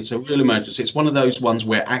 It's a real emergency. It's one of those ones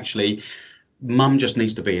where actually mum just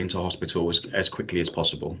needs to be into hospital as quickly as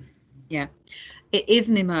possible. Yeah, it is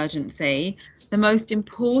an emergency. The most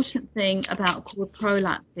important thing about cord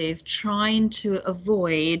prolapse is trying to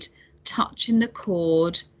avoid touching the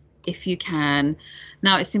cord if you can.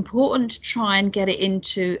 Now, it's important to try and get it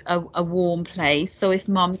into a warm place. So if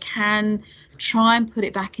mum can, try and put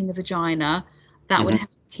it back in the vagina. That would help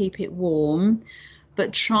keep it warm.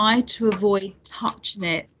 But try to avoid touching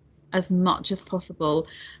it as much as possible.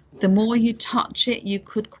 The more you touch it, you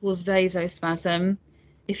could cause vasospasm.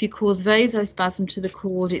 If you cause vasospasm to the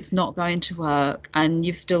cord, it's not going to work and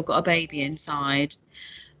you've still got a baby inside.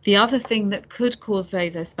 The other thing that could cause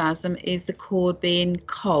vasospasm is the cord being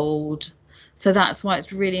cold. So that's why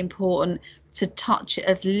it's really important to touch it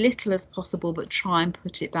as little as possible, but try and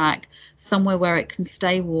put it back somewhere where it can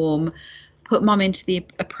stay warm. Put mum into the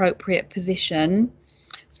appropriate position.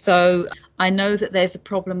 So I know that there's a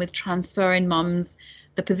problem with transferring mums.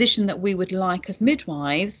 The position that we would like as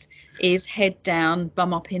midwives is head down,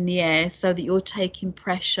 bum up in the air, so that you're taking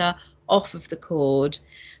pressure off of the cord,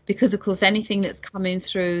 because of course anything that's coming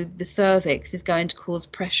through the cervix is going to cause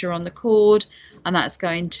pressure on the cord, and that's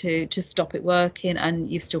going to stop it working,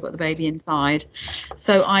 and you've still got the baby inside.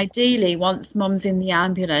 So ideally, once mum's in the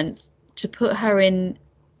ambulance, to put her in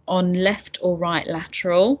on left or right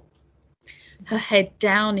lateral, her head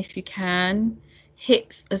down if you can,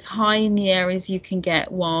 hips as high in the air as you can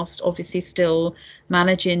get, whilst obviously still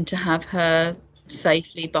managing to have her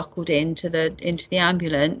safely buckled into the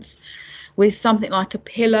ambulance, with something like a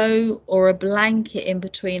pillow or a blanket in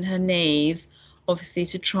between her knees, obviously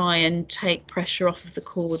to try and take pressure off of the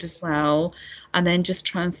cord as well, and then just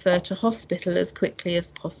transfer to hospital as quickly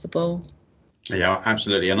as possible. Yeah,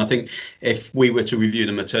 absolutely. And I think if we were to review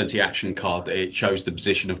the maternity action card, it shows the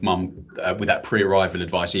position of mum with that pre-arrival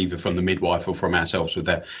advice, either from the midwife or from ourselves, with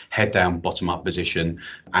the head down, bottom up position.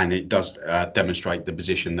 And it does demonstrate the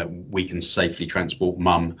position that we can safely transport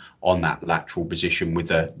mum on that lateral position with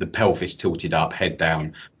the pelvis tilted up, head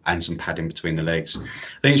down, and some padding between the legs. I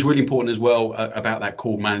think it's really important as well about that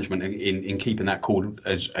cord management in keeping that cord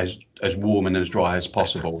as warm and as dry as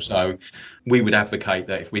possible. So we would advocate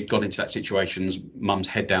that if we'd got into that situation, mum's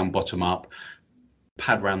head down, bottom up,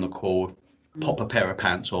 pad around the cord, pop a pair of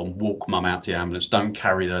pants on, walk mum out to the ambulance, don't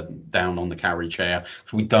carry her down on the carry chair.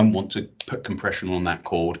 So we don't want to put compression on that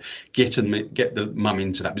cord. Get the mum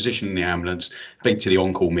into that position in the ambulance, speak to the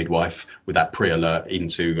on-call midwife with that pre-alert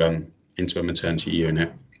into a maternity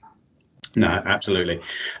unit. No, absolutely.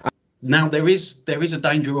 Now there is a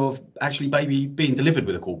danger of actually baby being delivered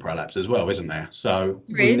with a cord prolapse as well, isn't there? So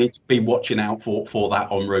we need to be watching out for that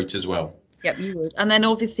en route as well. Yep, you would. And then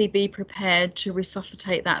obviously be prepared to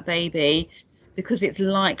resuscitate that baby, because it's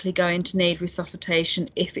likely going to need resuscitation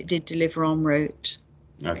if it did deliver en route.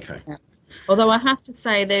 Okay. Yeah. Although I have to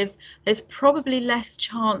say there's probably less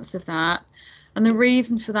chance of that. And the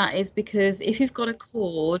reason for that is because if you've got a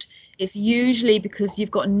cord, it's usually because you've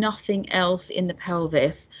got nothing else in the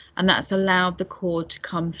pelvis, and that's allowed the cord to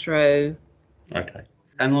come through. Okay.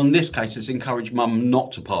 And on this case, it's encouraged mum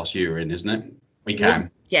not to pass urine, isn't it? We can.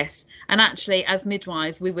 Yes. And actually, as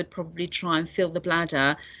midwives, we would probably try and fill the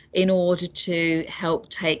bladder in order to help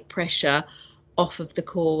take pressure off of the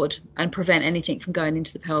cord and prevent anything from going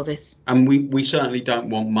into the pelvis. And we certainly don't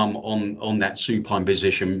want mum on that supine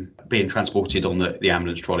position being transported on the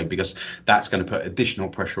ambulance trolley, because that's going to put additional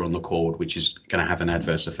pressure on the cord, which is going to have an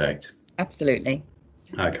adverse effect. Absolutely.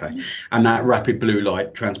 Okay. And that rapid blue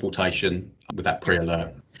light transportation with that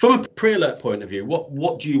pre-alert. From a pre-alert point of view,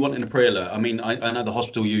 what do you want in a pre-alert? I mean, I know the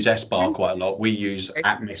hospital use SBAR quite a lot. We use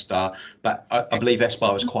Atmistar, but I believe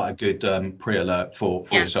SBAR is quite a good pre-alert for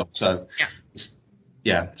yourself. So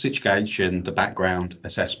yeah, situation, the background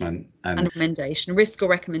assessment, and recommendation, risk or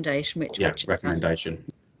recommendation, recommendation.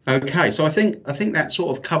 Okay, so I think that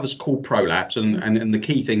sort of covers cord prolapse and the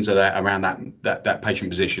key things are there around that patient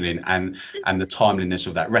positioning and the timeliness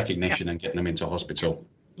of that recognition and getting them into hospital.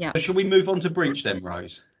 Yeah. So should we move on to breach then,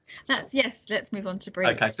 Rose? Let's move on to breach.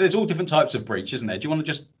 Okay, so there's all different types of breach, isn't there? Do you want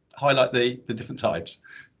to just highlight the different types?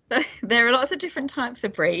 There are lots of different types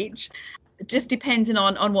of breach, just depending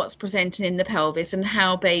on what's presenting in the pelvis and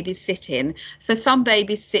how babies sit in. So some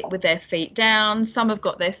babies sit with their feet down, some have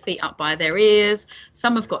got their feet up by their ears,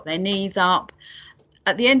 some have got their knees up.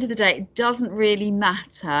 At the end of the day, it doesn't really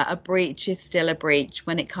matter. A breach is still a breach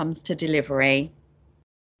when it comes to delivery.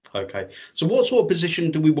 Okay, so what sort of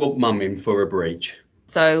position do we want mum in for a breach?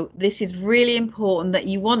 So this is really important, that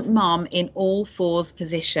you want mum in all fours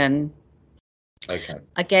position. Okay.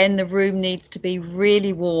 Again, the room needs to be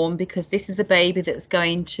really warm, because this is a baby that's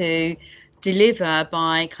going to deliver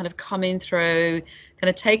by kind of coming through,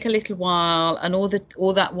 going to take a little while, and all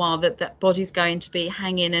that while that body's going to be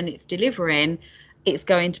hanging and it's delivering, it's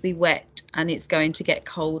going to be wet and it's going to get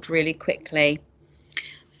cold really quickly.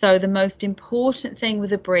 So the most important thing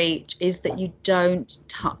with a breech is that you don't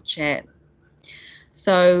touch it.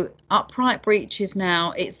 So upright breeches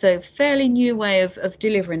now, it's a fairly new way of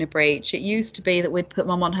delivering a breech. It used to be that we'd put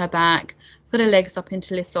mum on her back, put her legs up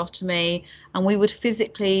into lithotomy, and we would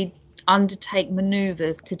physically undertake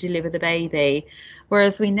manoeuvres to deliver the baby.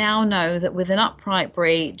 Whereas we now know that with an upright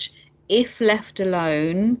breech, if left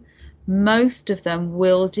alone, most of them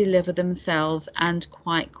will deliver themselves and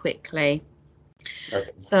quite quickly. Okay.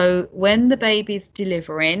 So when the baby's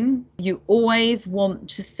delivering, you always want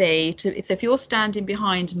to see, so if you're standing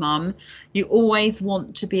behind mum, you always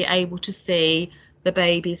want to be able to see the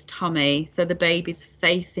baby's tummy. So the baby's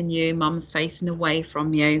facing you, mum's facing away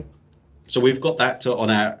from you. So we've got that on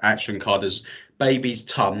our action card as baby's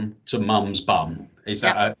tum to mum's bum. Is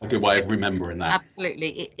that a good way of remembering that?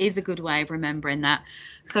 Absolutely, it is a good way of remembering that.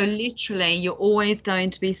 So literally, you're always going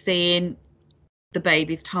to be seeing the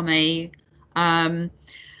baby's tummy. And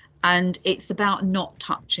it's about not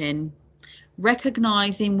touching,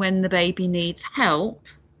 recognizing when the baby needs help,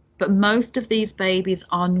 but most of these babies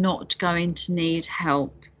are not going to need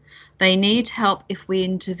help. They need help if we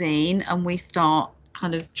intervene and we start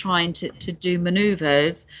kind of trying to do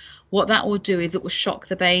maneuvers, what that will do is it will shock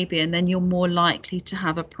the baby, and then you're more likely to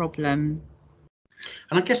have a problem.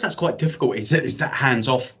 And I guess that's quite difficult, is that hands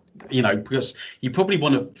off, because you probably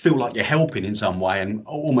want to feel like you're helping in some way and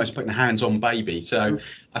almost putting hands on baby. So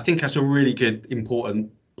I think that's a really good,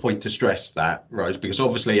 important point to stress, that, Rose, because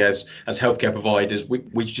obviously as healthcare providers,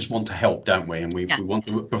 we just want to help, don't we? And we want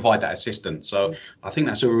to provide that assistance. So I think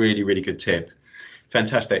that's a really, really good tip.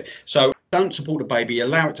 Fantastic. So don't support the baby,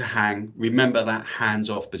 allow it to hang. Remember that hands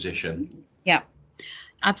off position. Yeah.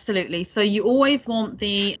 Absolutely. So you always want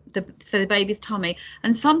the baby's tummy.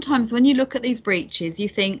 And sometimes when you look at these breeches, you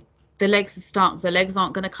think the legs are stuck, the legs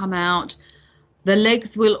aren't going to come out. The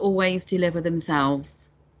legs will always deliver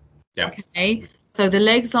themselves. Yeah. Okay. So the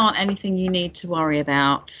legs aren't anything you need to worry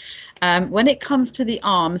about. When it comes to the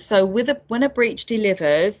arms, so when a breech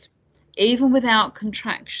delivers, even without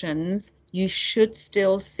contractions, you should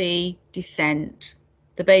still see descent.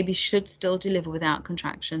 The baby should still deliver without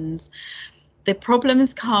contractions. The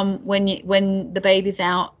problems come when the baby's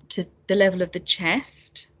out to the level of the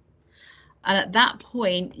chest, and at that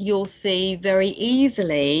point you'll see very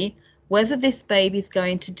easily whether this baby's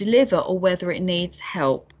going to deliver or whether it needs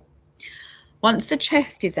help. Once the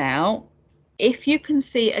chest is out, if you can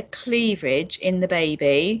see a cleavage in the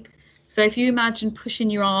baby, so if you imagine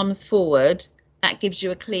pushing your arms forward, that gives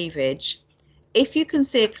you a cleavage. If you can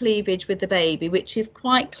see a cleavage with the baby, which is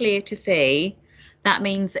quite clear to see, that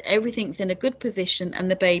means that everything's in a good position and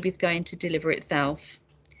the baby's going to deliver itself.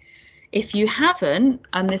 If you haven't,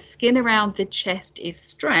 and the skin around the chest is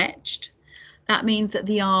stretched, that means that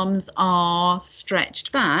the arms are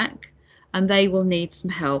stretched back and they will need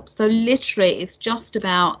some help. So literally it's just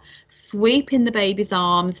about sweeping the baby's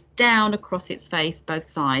arms down across its face, both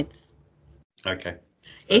sides. Okay.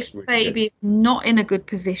 If the baby is not in a good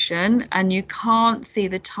position and you can't see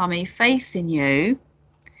the tummy facing you,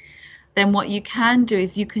 then what you can do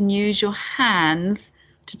is you can use your hands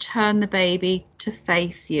to turn the baby to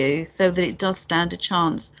face you so that it does stand a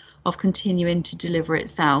chance of continuing to deliver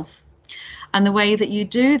itself. And the way that you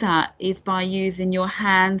do that is by using your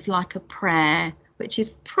hands like a prayer, which is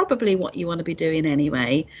probably what you want to be doing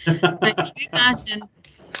anyway. So if you imagine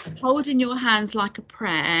holding your hands like a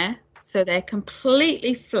prayer, so they're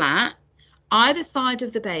completely flat, either side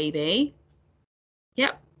of the baby.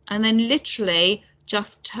 Yep. And then literally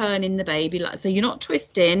just turning the baby, like so you're not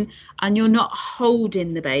twisting and you're not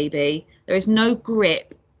holding the baby. There is no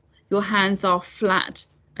grip. Your hands are flat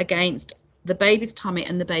against the baby's tummy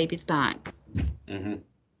and the baby's back. Mm-hmm.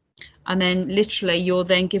 And then literally you're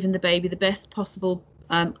then giving the baby the best possible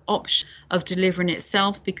option of delivering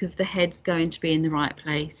itself, because the head's going to be in the right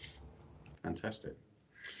place. Fantastic.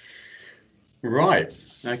 Right.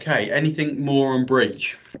 Okay. Anything more on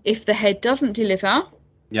breech? If the head doesn't deliver,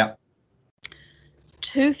 yeah,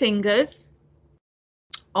 2 fingers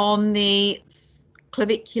on the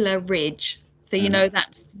clavicular ridge, so you know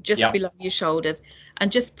that's just below your shoulders,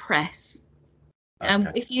 and just press.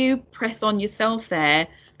 And if you press on yourself there,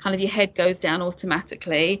 kind of your head goes down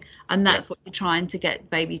automatically, and that's what you're trying to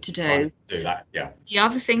get baby to do. Do that, yeah. The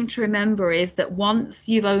other thing to remember is that once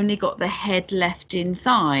you've only got the head left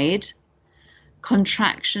inside,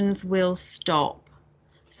 contractions will stop.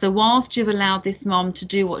 So whilst you've allowed this mom to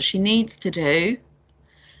do what she needs to do,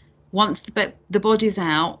 once the body's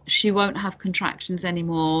out, she won't have contractions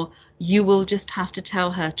anymore. You will just have to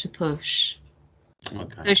tell her to push.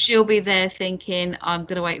 Okay. So she'll be there thinking, I'm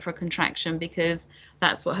going to wait for a contraction because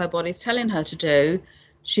that's what her body's telling her to do.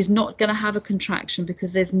 She's not going to have a contraction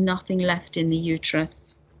because there's nothing left in the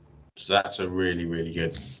uterus. So that's a really, really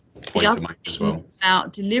good point to make as well.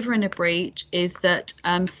 About delivering a breech is that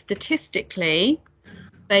statistically,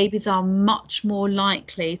 babies are much more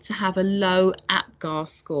likely to have a low APGAR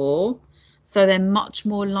score, so they're much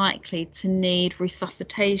more likely to need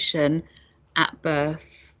resuscitation at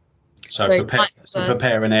birth. So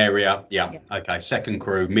prepare an area. Yeah. Okay. Second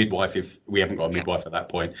crew, midwife. If we haven't got a midwife at that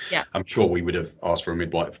point, I'm sure we would have asked for a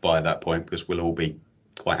midwife by that point, because we'll all be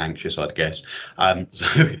quite anxious, I'd guess.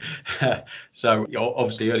 So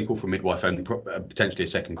obviously early call for a midwife and potentially a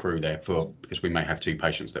second crew there because we may have 2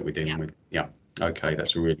 patients that we're dealing with. Yeah. Okay,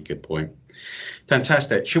 that's a really good point.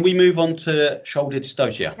 Fantastic. Should we move on to shoulder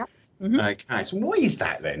dystocia? Yeah. Mm-hmm. Okay. So what is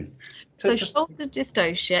that then? So shoulder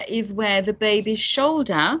dystocia is where the baby's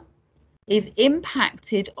shoulder is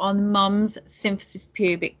impacted on mum's symphysis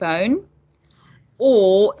pubic bone,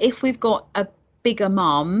 or if we've got a bigger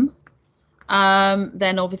mum,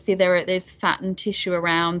 then obviously there's fat and tissue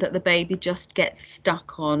around that the baby just gets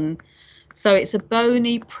stuck on. So it's a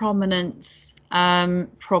bony prominence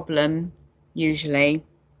problem usually.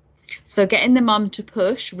 So getting the mum to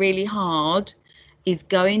push really hard is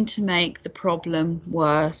going to make the problem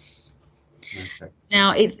worse. Okay.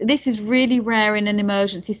 Now, this is really rare in an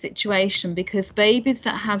emergency situation, because babies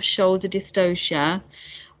that have shoulder dystocia,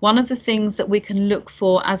 one of the things that we can look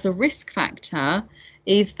for as a risk factor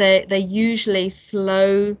is that they're usually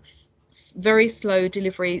slow, very slow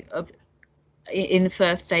delivery in the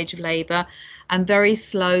first stage of labour, and very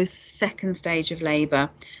slow second stage of labour.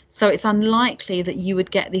 So it's unlikely that you would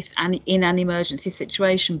get this in an emergency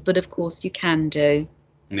situation, but of course you can do.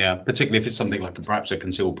 Yeah, particularly if it's something like perhaps a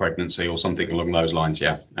concealed pregnancy or something along those lines.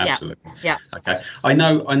 Yeah, absolutely. Yeah. Okay. I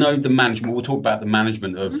know the management. We'll talk about the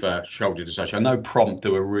management of shoulder dystocia. I know Prompt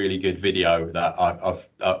do a really good video that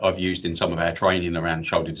I've used in some of our training around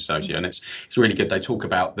shoulder dystocia, and it's really good. They talk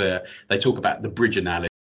about the bridge analogy.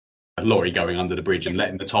 A lorry going under the bridge and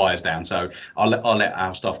letting the tyres down. So I'll let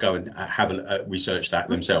our staff go and have a research that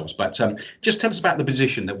themselves. But just tell us about the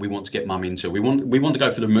position that we want to get mum into. We want to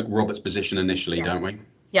go for the McRoberts position initially, yes. Don't we?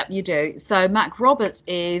 Yep, you do. So McRoberts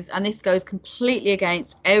is, and this goes completely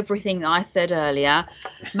against everything that I said earlier,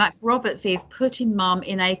 McRoberts is putting mum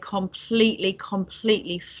in a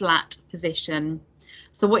completely flat position.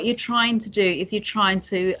 So what you're trying to do is you're trying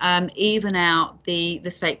to even out the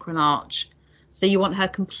sacral arch. So you want her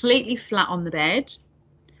completely flat on the bed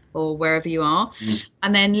or wherever you are.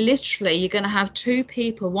 And then literally you're going to have two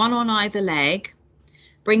people, one on either leg,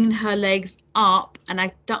 bringing her legs up and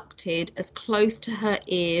abducted as close to her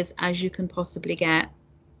ears as you can possibly get.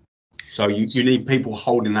 So you need people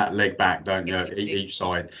holding that leg back, don't you, each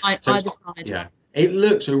side? Either side. Yeah. It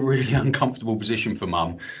looks a really uncomfortable position for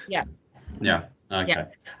mum. Yeah. Yeah. Okay.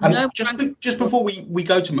 Yeah. Just before we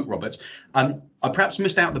go to McRoberts, I perhaps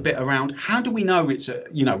missed out the bit around how do we know it's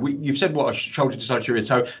you've said what a shoulder dystocia is.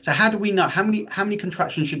 So how do we know how many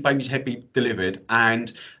contractions should baby's head be delivered?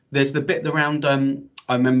 And there's the bit around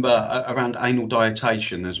I remember around anal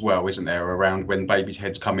dilatation as well, isn't there? Around when baby's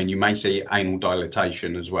heads come in, you may see anal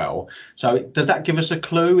dilatation as well. So does that give us a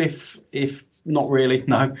clue? If not really,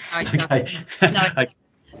 no. Okay.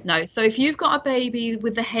 No. So if you've got a baby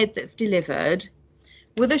with the head that's delivered,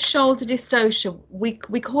 with a shoulder dystocia, we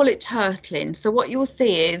call it turtling. So what you'll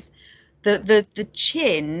see is the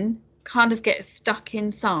chin kind of gets stuck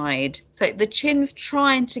inside. So the chin's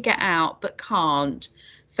trying to get out but can't.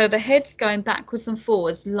 So the head's going backwards and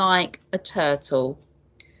forwards like a turtle.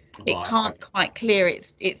 It can't quite clear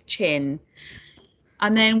its chin.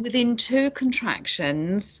 And then within 2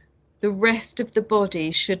 contractions, the rest of the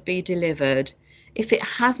body should be delivered. If it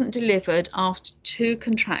hasn't delivered after 2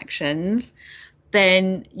 contractions,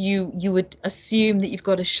 then you would assume that you've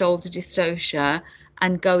got a shoulder dystocia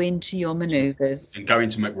and go into your manoeuvres. And go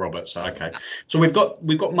into McRoberts. Okay. So we've got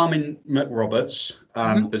mum in McRoberts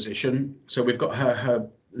position. So we've got her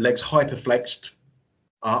legs hyperflexed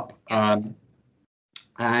up, and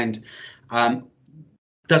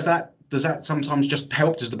does that sometimes just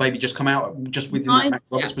help? Does the baby just come out just within that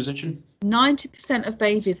McRoberts position? 90% of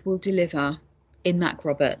babies will deliver in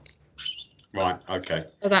McRoberts. Right. Okay.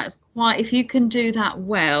 So that's quite. If you can do that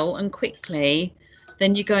well and quickly,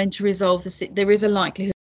 then you're going to resolve there is a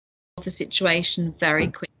likelihood of the situation very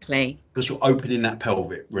quickly. Because you're opening that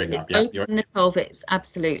pelvic ring up. Yeah. Opening the pelvis,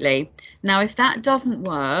 absolutely. Now, if that doesn't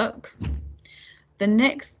work, the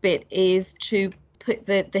next bit is to put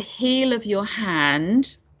the heel of your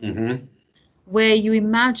hand where you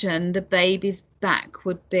imagine the baby's back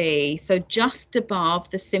would be. So just above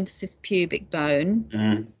the symphysis pubic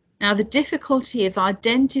bone. Now, the difficulty is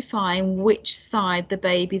identifying which side the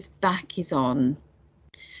baby's back is on.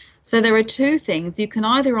 So there are 2 things. You can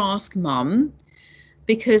either ask mum,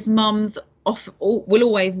 because mums will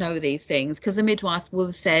always know these things, because the midwife will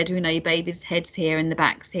have said, your baby's head's here and the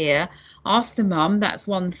back's here. Ask the mum, that's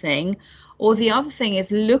one thing. Or the other thing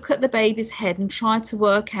is look at the baby's head and try to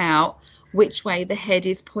work out which way the head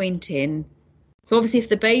is pointing. So obviously if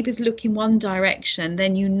the baby's looking one direction,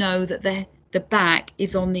 then you know that the back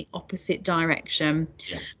is on the opposite direction.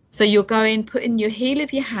 Yeah. So you're putting your heel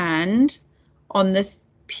of your hand on this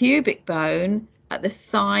pubic bone at the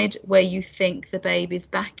side where you think the baby's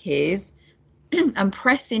back is, and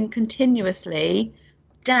pressing continuously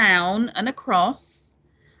down and across,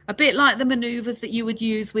 a bit like the manoeuvres that you would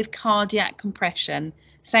use with cardiac compression.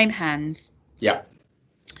 Same hands. Yeah.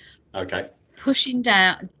 Okay. Pushing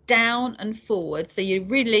down and forward. So you're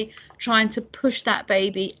really trying to push that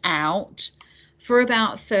baby out for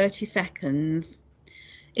about 30 seconds.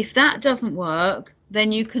 If that doesn't work,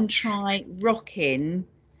 then you can try rocking.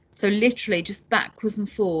 So literally just backwards and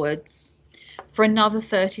forwards for another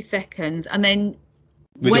 30 seconds. And then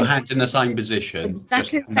with your hands in the same position.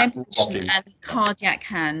 Exactly the same position, and cardiac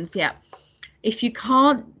hands, yeah. If you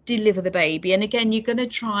can't deliver the baby, and again, you're going to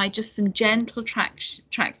try just some gentle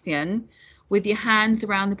traction with your hands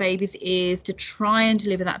around the baby's ears to try and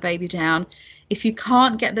deliver that baby down. If you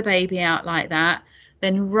can't get the baby out like that,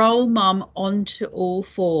 then roll mum onto all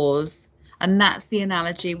fours. And that's the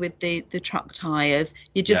analogy with the truck tires.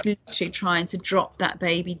 You're just literally trying to drop that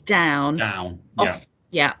baby down.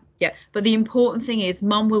 Yeah. But the important thing is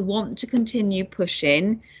mum will want to continue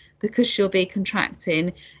pushing because she'll be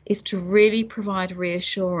contracting, is to really provide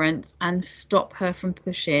reassurance and stop her from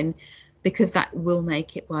pushing, because that will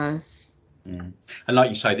make it worse. And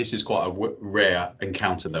like you say, this is quite a rare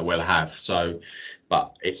encounter that we'll have. So,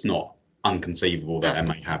 but it's not unconceivable that it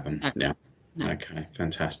may happen. No. Okay,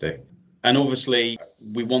 fantastic. And obviously,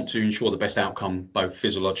 we want to ensure the best outcome, both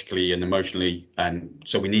physiologically and emotionally. And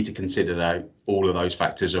so we need to consider all of those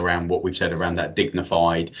factors around what we've said around that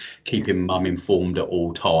dignified, keeping mum informed at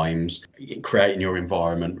all times, creating your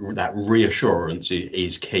environment. That reassurance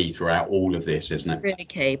is key throughout all of this, isn't it? Really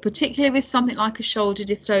key, particularly with something like a shoulder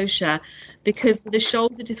dystocia, because with a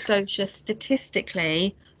shoulder dystocia,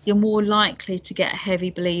 statistically, you're more likely to get a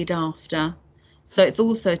heavy bleed after. So it's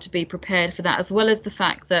also to be prepared for that, as well as the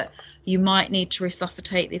fact that you might need to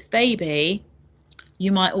resuscitate this baby.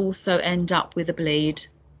 You might also end up with a bleed.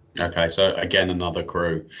 Okay, so again, another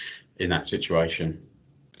crew in that situation.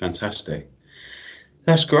 Fantastic.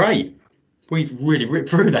 That's great. We've really ripped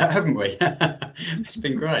through that, haven't we? It's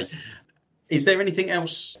been great. Is there anything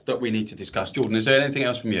else that we need to discuss? Jordan, is there anything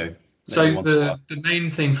else from you? So the main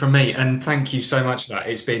thing from me, and thank you so much for that,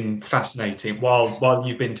 it's been fascinating. While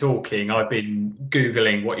you've been talking, I've been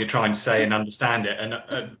Googling what you're trying to say and understand it,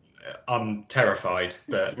 and I'm terrified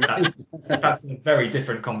that that's a very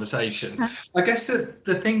different conversation. I guess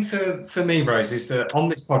the thing for me, Rose, is that on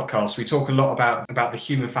this podcast we talk a lot about the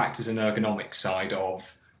human factors and ergonomic side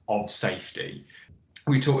of safety.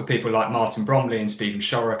 We talk with people like Martin Bromley and Stephen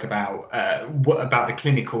Shorrock about the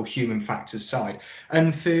clinical human factors side.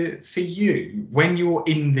 And for you, when you're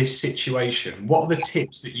in this situation, what are the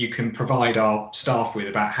tips that you can provide our staff with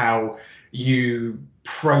about how you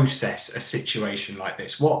process a situation like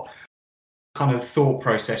this? What kind of thought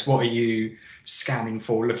process, what are you scanning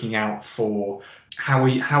for, looking out for? How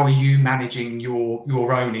are you managing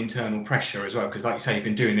your own internal pressure as well? Because like you say, you've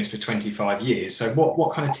been doing this for 25 years. So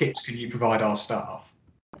what kind of tips can you provide our staff?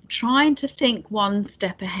 Trying to think one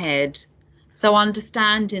step ahead. So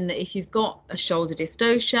understanding that if you've got a shoulder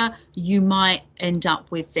dystocia, you might end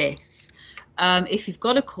up with this. If you've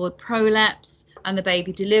got a cord prolapse and the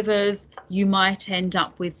baby delivers, you might end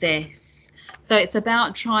up with this. So it's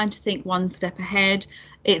about trying to think one step ahead.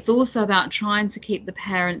 It's also about trying to keep the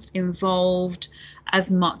parents involved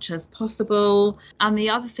as much as possible. And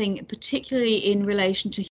the other thing, particularly in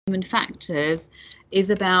relation to human factors, is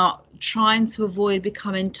about trying to avoid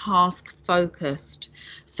becoming task focused.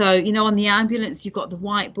 So, on the ambulance, you've got the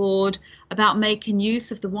whiteboard, about making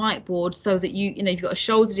use of the whiteboard so that you've got a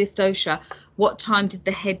shoulder dystocia. What time did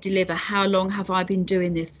the head deliver? How long have I been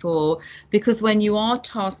doing this for? Because when you are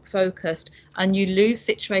task focused and you lose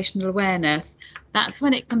situational awareness, that's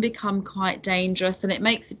when it can become quite dangerous, and it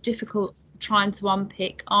makes it difficult trying to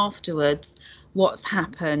unpick afterwards what's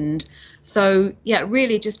happened. So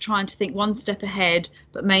really just trying to think one step ahead,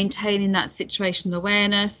 but maintaining that situational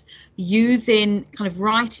awareness, using kind of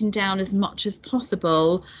writing down as much as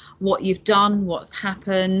possible what you've done, what's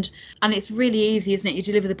happened. And it's really easy, isn't it? You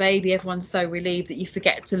deliver the baby, everyone's so relieved that you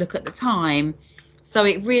forget to look at the time. So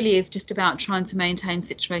it really is just about trying to maintain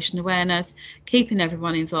situational awareness, keeping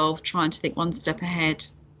everyone involved, trying to think one step ahead.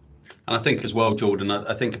 And I think as well, Jordan,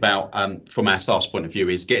 I think about from our staff's point of view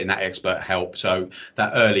is getting that expert help. So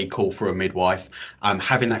that early call for a midwife,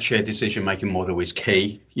 having that shared decision making model is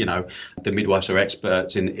key. The midwives are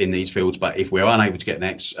experts in these fields, but if we're unable to get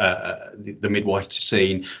the midwife to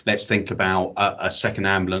scene, let's think about a second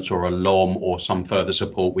ambulance or a LOM or some further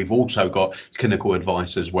support. We've also got clinical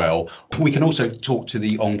advice as well. We can also talk to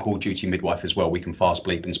the on-call duty midwife as well. We can fast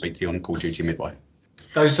bleep and speak to the on-call duty midwife.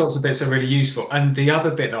 Those sorts of bits are really useful. And the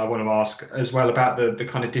other bit that I want to ask as well about the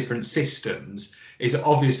kind of different systems is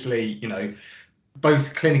obviously,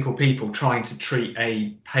 both clinical people trying to treat a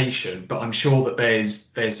patient, but I'm sure that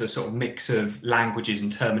there's a sort of mix of languages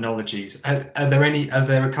and terminologies. Are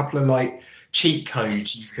there a couple of cheat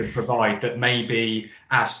codes you could provide that maybe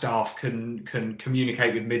our staff can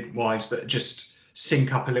communicate with midwives that just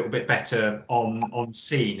sync up a little bit better on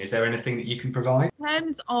scene? Is there anything that you can provide? In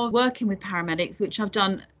terms of working with paramedics, which I've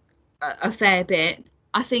done a fair bit,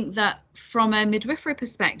 I think that from a midwifery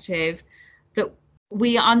perspective, that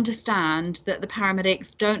we understand that the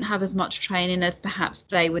paramedics don't have as much training as perhaps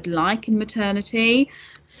they would like in maternity,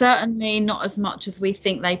 certainly not as much as we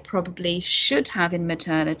think they probably should have in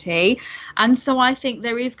maternity. And so I think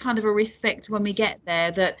there is kind of a respect when we get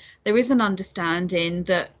there, that there is an understanding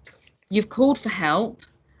that you've called for help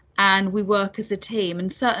and we work as a team.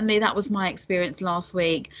 And certainly that was my experience last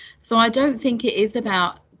week. So I don't think it is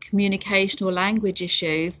about communication or language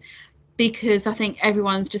issues, because I think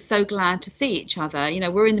everyone's just so glad to see each other. You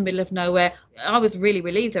know, we're in the middle of nowhere. I was really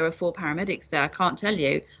relieved there were 4 paramedics there. I can't tell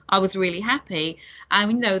you. I was really happy.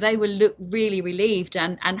 And, you know, they were really relieved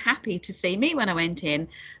and happy to see me when I went in.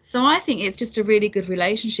 So I think it's just a really good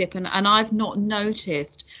relationship. And I've not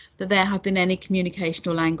noticed that there have been any communication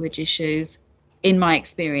or language issues in my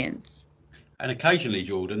experience. And occasionally,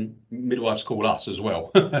 Jordan, midwives call us as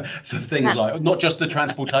well for things like not just the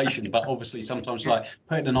transportation, but obviously sometimes like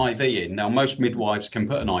putting an IV in. Now, most midwives can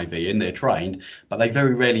put an IV in, they're trained, but they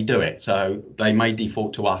very rarely do it. So they may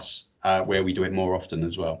default to us where we do it more often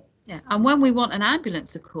as well. Yeah, and when we want an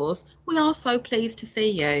ambulance, of course, we are so pleased to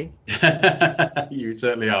see you. You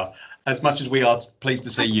certainly are. As much as we are pleased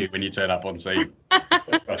to see you when you turn up on scene.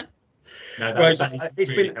 No, it's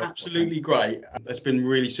really been helpful. Absolutely great. It's been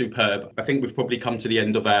really superb. I think we've probably come to the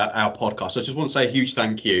end of our podcast. I just want to say a huge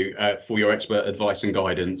thank you for your expert advice and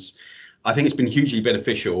guidance. I think it's been hugely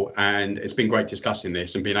beneficial, and it's been great discussing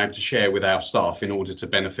this and being able to share with our staff in order to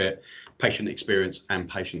benefit patient experience and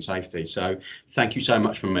patient safety. So thank you so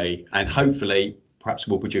much from me, and hopefully perhaps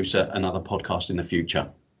we'll produce another podcast in the future.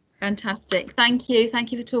 Fantastic. Thank you.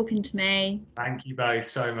 Thank you for talking to me. Thank you both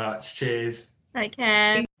so much. Cheers. Take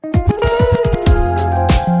care.